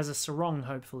picture of it as a sarong,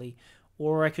 hopefully.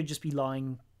 Or I could just be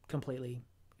lying completely.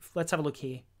 Let's have a look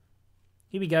here.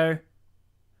 Here we go.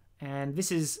 And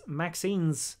this is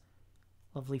Maxine's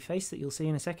lovely face that you'll see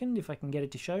in a second, if I can get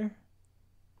it to show.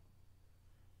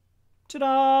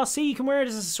 Ta-da! See, you can wear it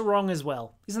as a sarong as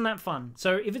well. Isn't that fun?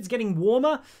 So if it's getting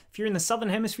warmer, if you're in the Southern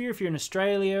Hemisphere, if you're in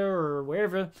Australia or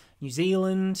wherever, New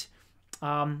Zealand,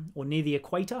 or near the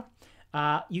equator,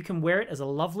 you can wear it as a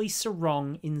lovely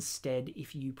sarong instead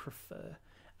if you prefer.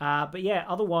 But yeah,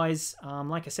 otherwise,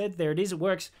 like I said, there it is. It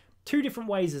works 2 different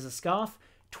ways as a scarf.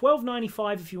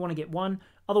 $12.95 if you want to get one.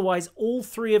 Otherwise, all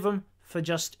 3 of them for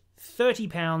just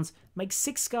 £30 make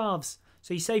 6 scarves.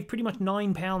 So you save pretty much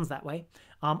 £9 that way.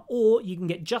 Or you can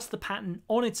get just the pattern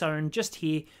on its own, just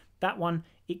here. That one,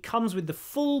 it comes with the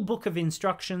full book of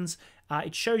instructions.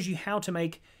 It shows you how to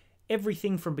make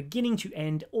everything from beginning to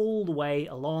end, all the way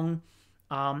along,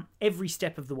 every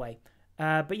step of the way.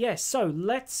 But yeah, so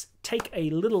let's take a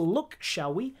little look,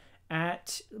 shall we,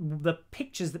 at the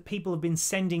pictures that people have been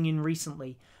sending in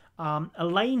recently.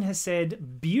 Elaine has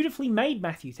said, beautifully made,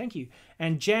 Matthew, thank you.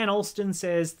 And Jan Alston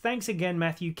says, thanks again,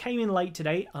 Matthew, came in late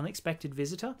today, unexpected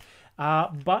visitor,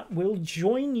 but we'll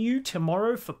join you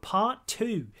tomorrow for part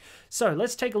 2. So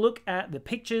let's take a look at the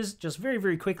pictures just very,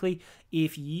 very quickly.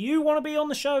 If you want to be on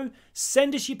the show,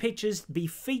 send us your pictures, be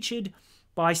featured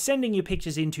by sending your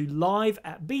pictures into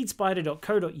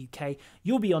live@beadspider.co.uk.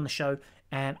 You'll be on the show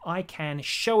and I can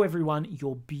show everyone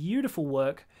your beautiful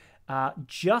work,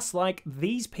 just like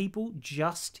these people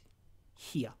just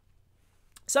here.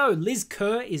 So Liz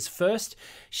Kerr is first.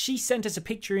 She sent us a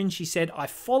picture in. She said, I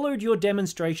followed your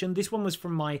demonstration. This one was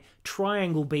from my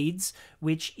triangle beads,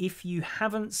 which if you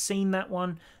haven't seen that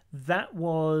one, that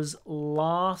was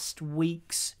last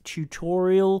week's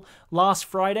tutorial, last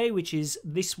Friday, which is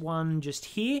this one just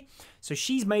here. So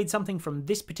she's made something from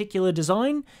this particular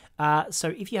design.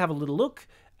 So if you have a little look,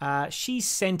 she's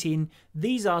sent in,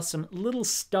 these are some little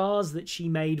stars that she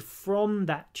made from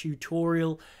that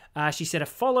tutorial. She said, I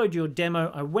followed your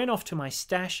demo. I went off to my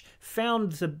stash,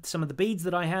 found some of the beads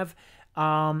that I have,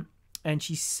 and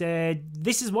she said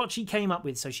this is what she came up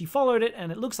with. So she followed it,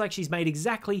 and it looks like she's made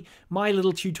exactly my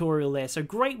little tutorial there. So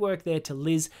great work there to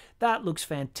Liz. That looks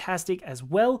fantastic as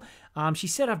well. She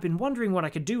said, I've been wondering what I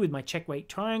could do with my check weight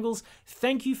triangles.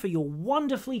 Thank you for your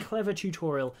wonderfully clever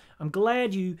tutorial. I'm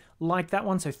glad you liked that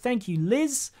one, so thank you,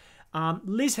 Liz.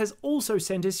 Liz has also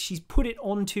sent us, she's put it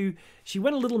onto, she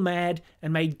went a little mad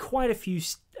and made quite a few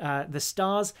the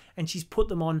stars, and she's put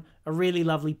them on a really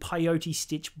lovely peyote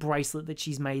stitch bracelet that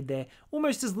she's made there,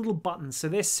 almost as little buttons, so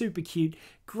they're super cute.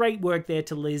 Great work there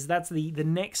to Liz. That's the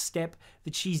next step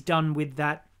that she's done with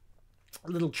that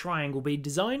little triangle bead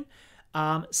design.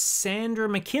 Sandra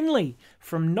McKinley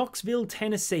from Knoxville,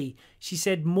 Tennessee. She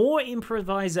said, more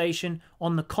improvisation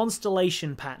on the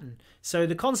constellation pattern. So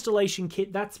the constellation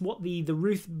kit, that's what the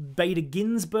Ruth Bader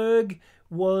Ginsburg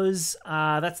was.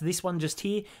 That's this one just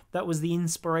here. That was the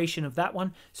inspiration of that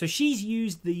one. So she's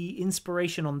used the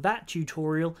inspiration on that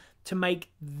tutorial to make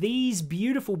these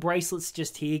beautiful bracelets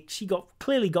just here. She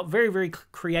clearly got very, very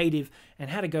creative and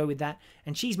had to go with that.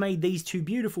 And she's made these two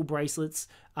beautiful bracelets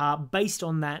based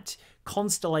on that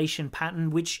constellation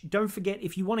pattern, which, don't forget,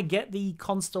 if you want to get the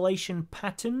constellation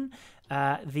pattern,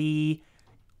 any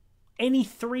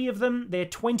three of them, they're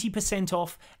 20%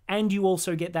 off, and you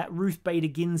also get that Ruth Bader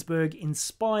Ginsburg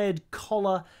inspired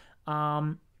collar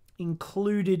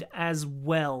included as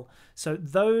well. So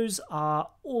those are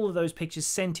all of those pictures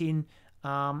sent in.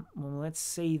 Well, let's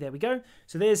see, there we go.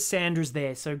 So there's Sandra's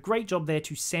there. So great job there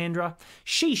to Sandra.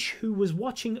 Sheesh, who was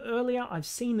watching earlier, I've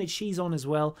seen that she's on as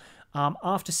well.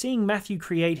 After seeing Matthew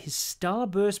create his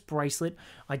starburst bracelet,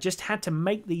 I just had to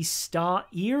make these star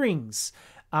earrings.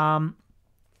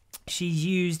 She's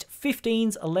used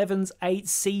 15s, 11s, 8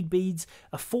 seed beads,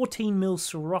 a 14mm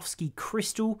Swarovski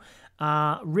crystal.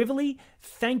 Rivoli,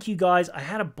 thank you guys. I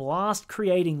had a blast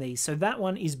creating these. So that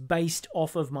one is based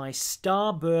off of my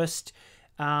starburst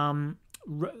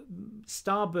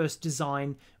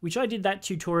design, which I did that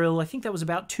tutorial, I think that was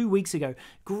about 2 weeks ago.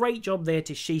 Great job there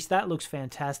to Sheesh. That looks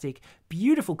fantastic.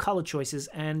 Beautiful color choices,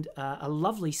 and a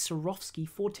lovely Swarovski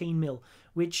 14mm,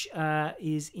 which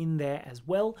is in there as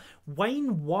well.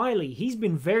 Wayne Wiley, he's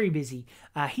been very busy.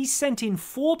 He sent in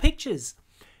 4 pictures.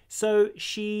 So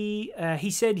he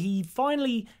said he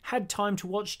finally had time to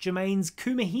watch Jermaine's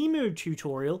Kumihimo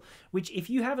tutorial, which, if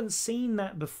you haven't seen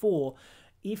that before,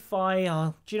 do you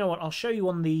know what, I'll show you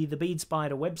on the Bead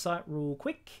Spider website real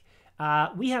quick.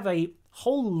 We have a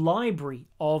whole library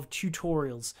of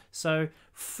tutorials. So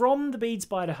from the Bead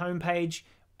Spider homepage,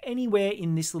 anywhere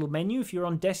in this little menu, if you're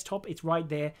on desktop, it's right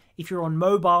there. If you're on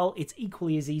mobile, it's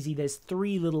equally as easy. There's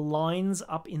 3 little lines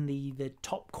up in the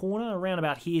top corner, around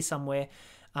about here somewhere,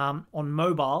 on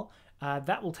mobile.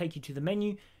 That will take you to the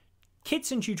menu.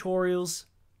 Kits and tutorials,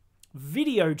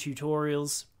 video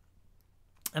tutorials,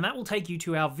 and that will take you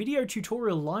to our video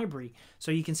tutorial library.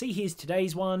 So you can see here's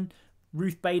today's one,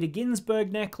 Ruth Bader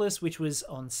Ginsburg necklace, which was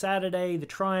on Saturday, the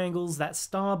triangles, that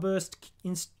starburst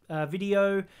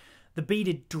video, the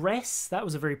beaded dress, that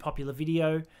was a very popular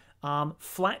video,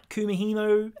 flat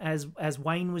kumihimo, as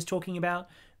Wayne was talking about.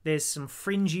 There's some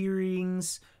fringe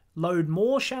earrings. Load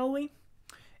more, shall we?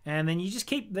 And then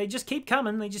they just keep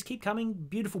coming.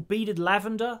 Beautiful beaded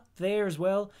lavender there as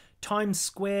well. Times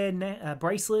Square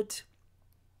bracelet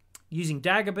using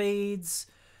dagger beads,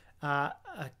 a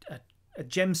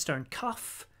gemstone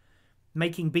cuff,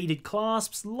 making beaded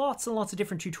clasps, lots and lots of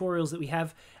different tutorials that we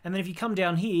have. And then if you come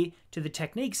down here to the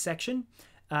techniques section,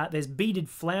 there's beaded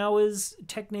flowers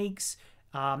techniques,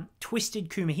 twisted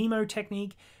kumihimo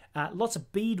technique, lots of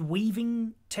bead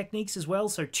weaving techniques as well,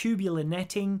 so tubular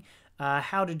netting,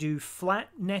 how to do flat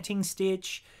netting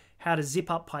stitch, how to zip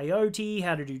up peyote,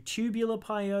 how to do tubular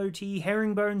peyote,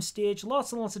 herringbone stitch,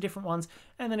 lots and lots of different ones.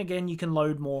 And then again, you can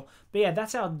load more. But yeah,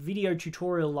 that's our video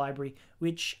tutorial library,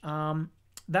 which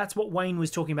that's what Wayne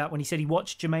was talking about when he said he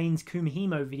watched Jermaine's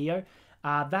Kumihimo video.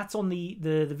 That's on the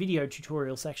video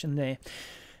tutorial section there.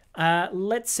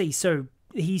 Let's see. So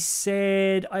he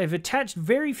said, I have attached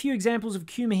very few examples of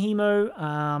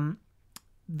Kumihimo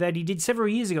that he did several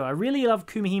years ago. I really love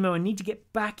Kumihimo and need to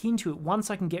get back into it once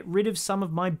I can get rid of some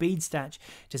of my bead stash.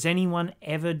 Does anyone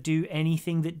ever do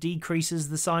anything that decreases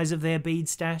the size of their bead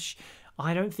stash?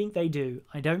 I don't think they do.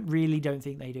 I really don't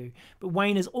think they do. But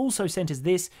Wayne has also sent us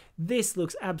this. This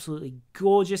looks absolutely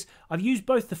gorgeous. I've used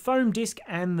both the foam disc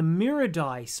and the mirror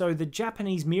die. So the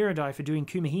Japanese mirror die for doing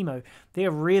Kumihimo,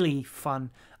 they're really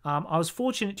fun. I was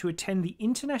fortunate to attend the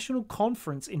International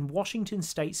Conference in Washington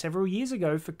State several years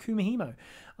ago for Kumihimo.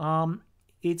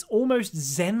 It's almost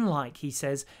zen-like, he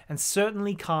says, and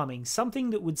certainly calming.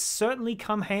 Something that would certainly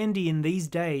come handy in these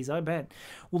days, I bet.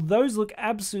 Well, those look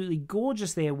absolutely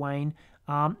gorgeous there, Wayne.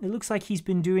 It looks like he's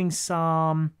been doing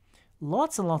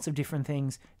lots and lots of different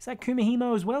things. Is that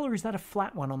Kumihimo as well, or is that a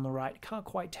flat one on the right? Can't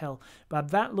quite tell.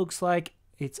 But that looks like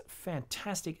it's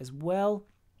fantastic as well.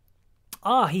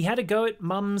 He had a go at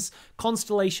Mum's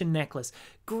constellation necklace.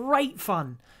 Great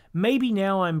fun. Maybe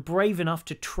now I'm brave enough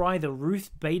to try the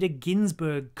Ruth Bader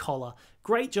Ginsburg collar.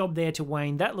 Great job there to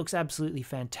Wayne. That looks absolutely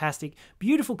fantastic.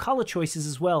 Beautiful color choices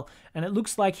as well. And it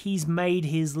looks like he's made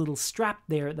his little strap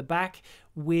there at the back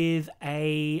with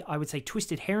a, I would say,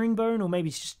 twisted herringbone, or maybe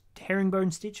it's just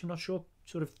herringbone stitch. I'm not sure.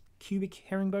 Sort of cubic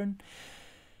herringbone.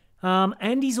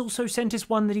 And he's also sent us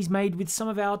one that he's made with some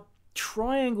of our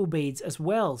triangle beads as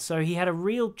well. So he had a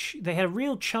real, they had a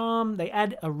real charm. They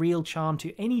add a real charm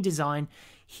to any design.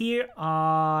 Here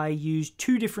I used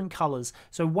 2 different colors.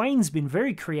 So Wayne's been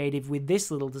very creative with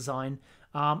this little design.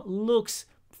 Looks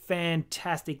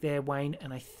fantastic there, Wayne.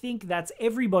 And I think that's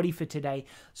everybody for today.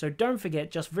 So don't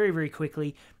forget, just very, very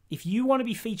quickly, if you want to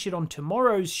be featured on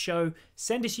tomorrow's show,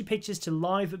 send us your pictures to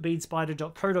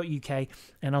live@beadspider.co.uk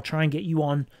and I'll try and get you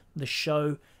on the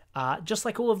show, just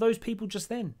like all of those people just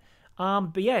then.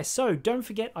 But yeah, so don't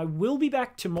forget, I will be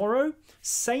back tomorrow,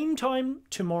 same time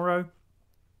tomorrow.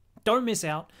 Don't miss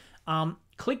out.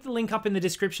 Click the link up in the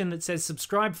description that says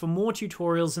subscribe for more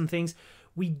tutorials and things.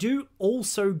 We do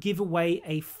also give away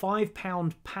a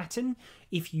 £5 pattern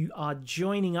if you are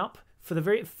joining up for the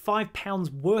very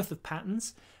 £5 worth of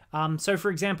patterns. So for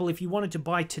example, if you wanted to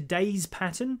buy today's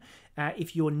pattern,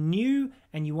 if you're new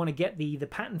and you want to get the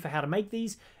pattern for how to make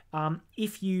these,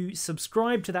 if you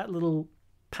subscribe to that little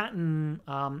pattern,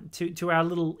 to our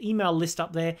little email list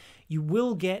up there, you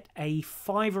will get a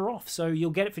 £5 off. So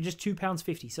you'll get it for just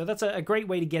 £2.50. So that's a great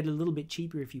way to get it a little bit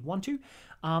cheaper if you want to.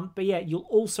 But yeah, you'll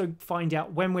also find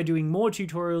out when we're doing more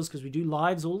tutorials, because we do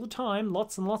lives all the time.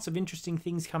 Lots and lots of interesting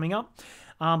things coming up.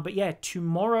 But yeah,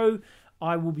 tomorrow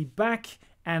I will be back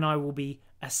and I will be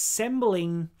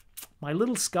assembling my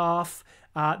little scarf.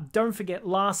 Don't forget,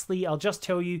 lastly, I'll just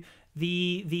tell you,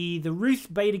 the Ruth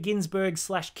Bader Ginsburg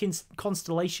 /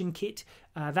 Constellation kit,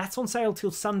 that's on sale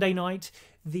till Sunday night.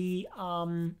 The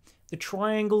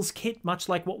triangles kit, much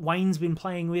like what Wayne's been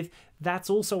playing with,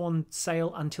 that's also on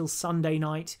sale until Sunday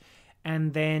night.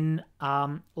 And then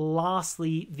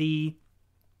lastly,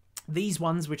 these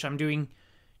ones which I'm doing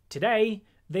today,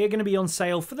 they're going to be on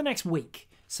sale for the next week.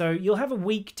 So you'll have a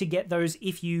week to get those.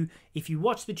 If you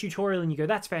watch the tutorial and you go,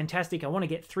 that's fantastic, I want to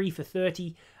get 3 for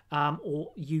 30,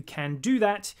 or you can do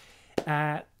that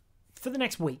for the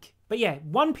next week. But yeah,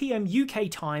 1 p.m. UK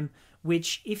time,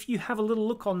 which if you have a little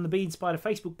look on the Bead Spider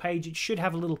Facebook page, it should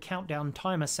have a little countdown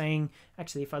timer saying,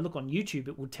 actually if I look on YouTube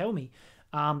it will tell me.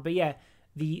 But yeah,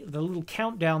 the little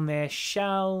countdown there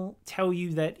shall tell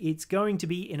you that it's going to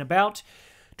be in about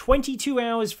 22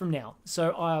 hours from now.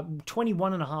 So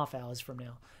 21 and a half hours from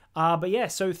now. But yeah,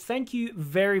 so thank you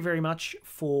very, very much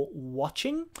for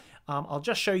watching. I'll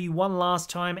just show you one last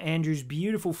time Andrew's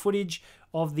beautiful footage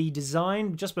of the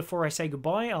design just before I say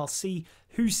goodbye. I'll see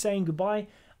who's saying goodbye.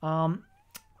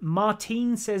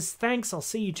 Martine says, thanks, I'll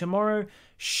see you tomorrow.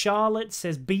 Charlotte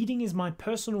says, beading is my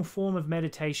personal form of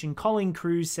meditation. Colin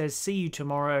Cruz says, see you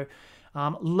tomorrow.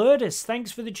 Lourdes,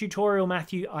 thanks for the tutorial,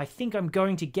 Matthew. I think I'm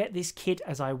going to get this kit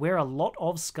as I wear a lot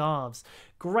of scarves.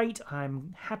 Great,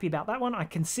 I'm happy about that one. I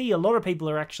can see a lot of people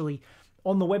are actually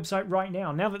on the website right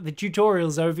now. Now that the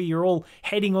tutorial's over, you're all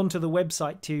heading onto the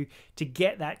website to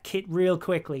get that kit real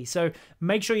quickly. So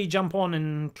make sure you jump on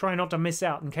and try not to miss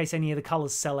out in case any of the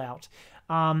colors sell out.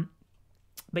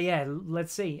 But yeah,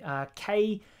 let's see.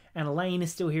 Kay and Elaine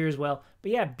is still here as well.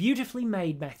 But yeah, beautifully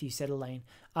made, Matthew, said Elaine.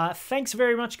 Thanks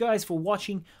very much, guys, for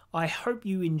watching. I hope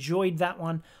you enjoyed that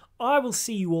one. I will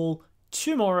see you all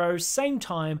tomorrow, same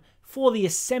time, for the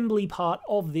assembly part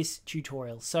of this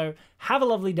tutorial. So have a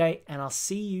lovely day, and I'll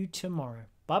see you tomorrow.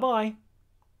 Bye-bye.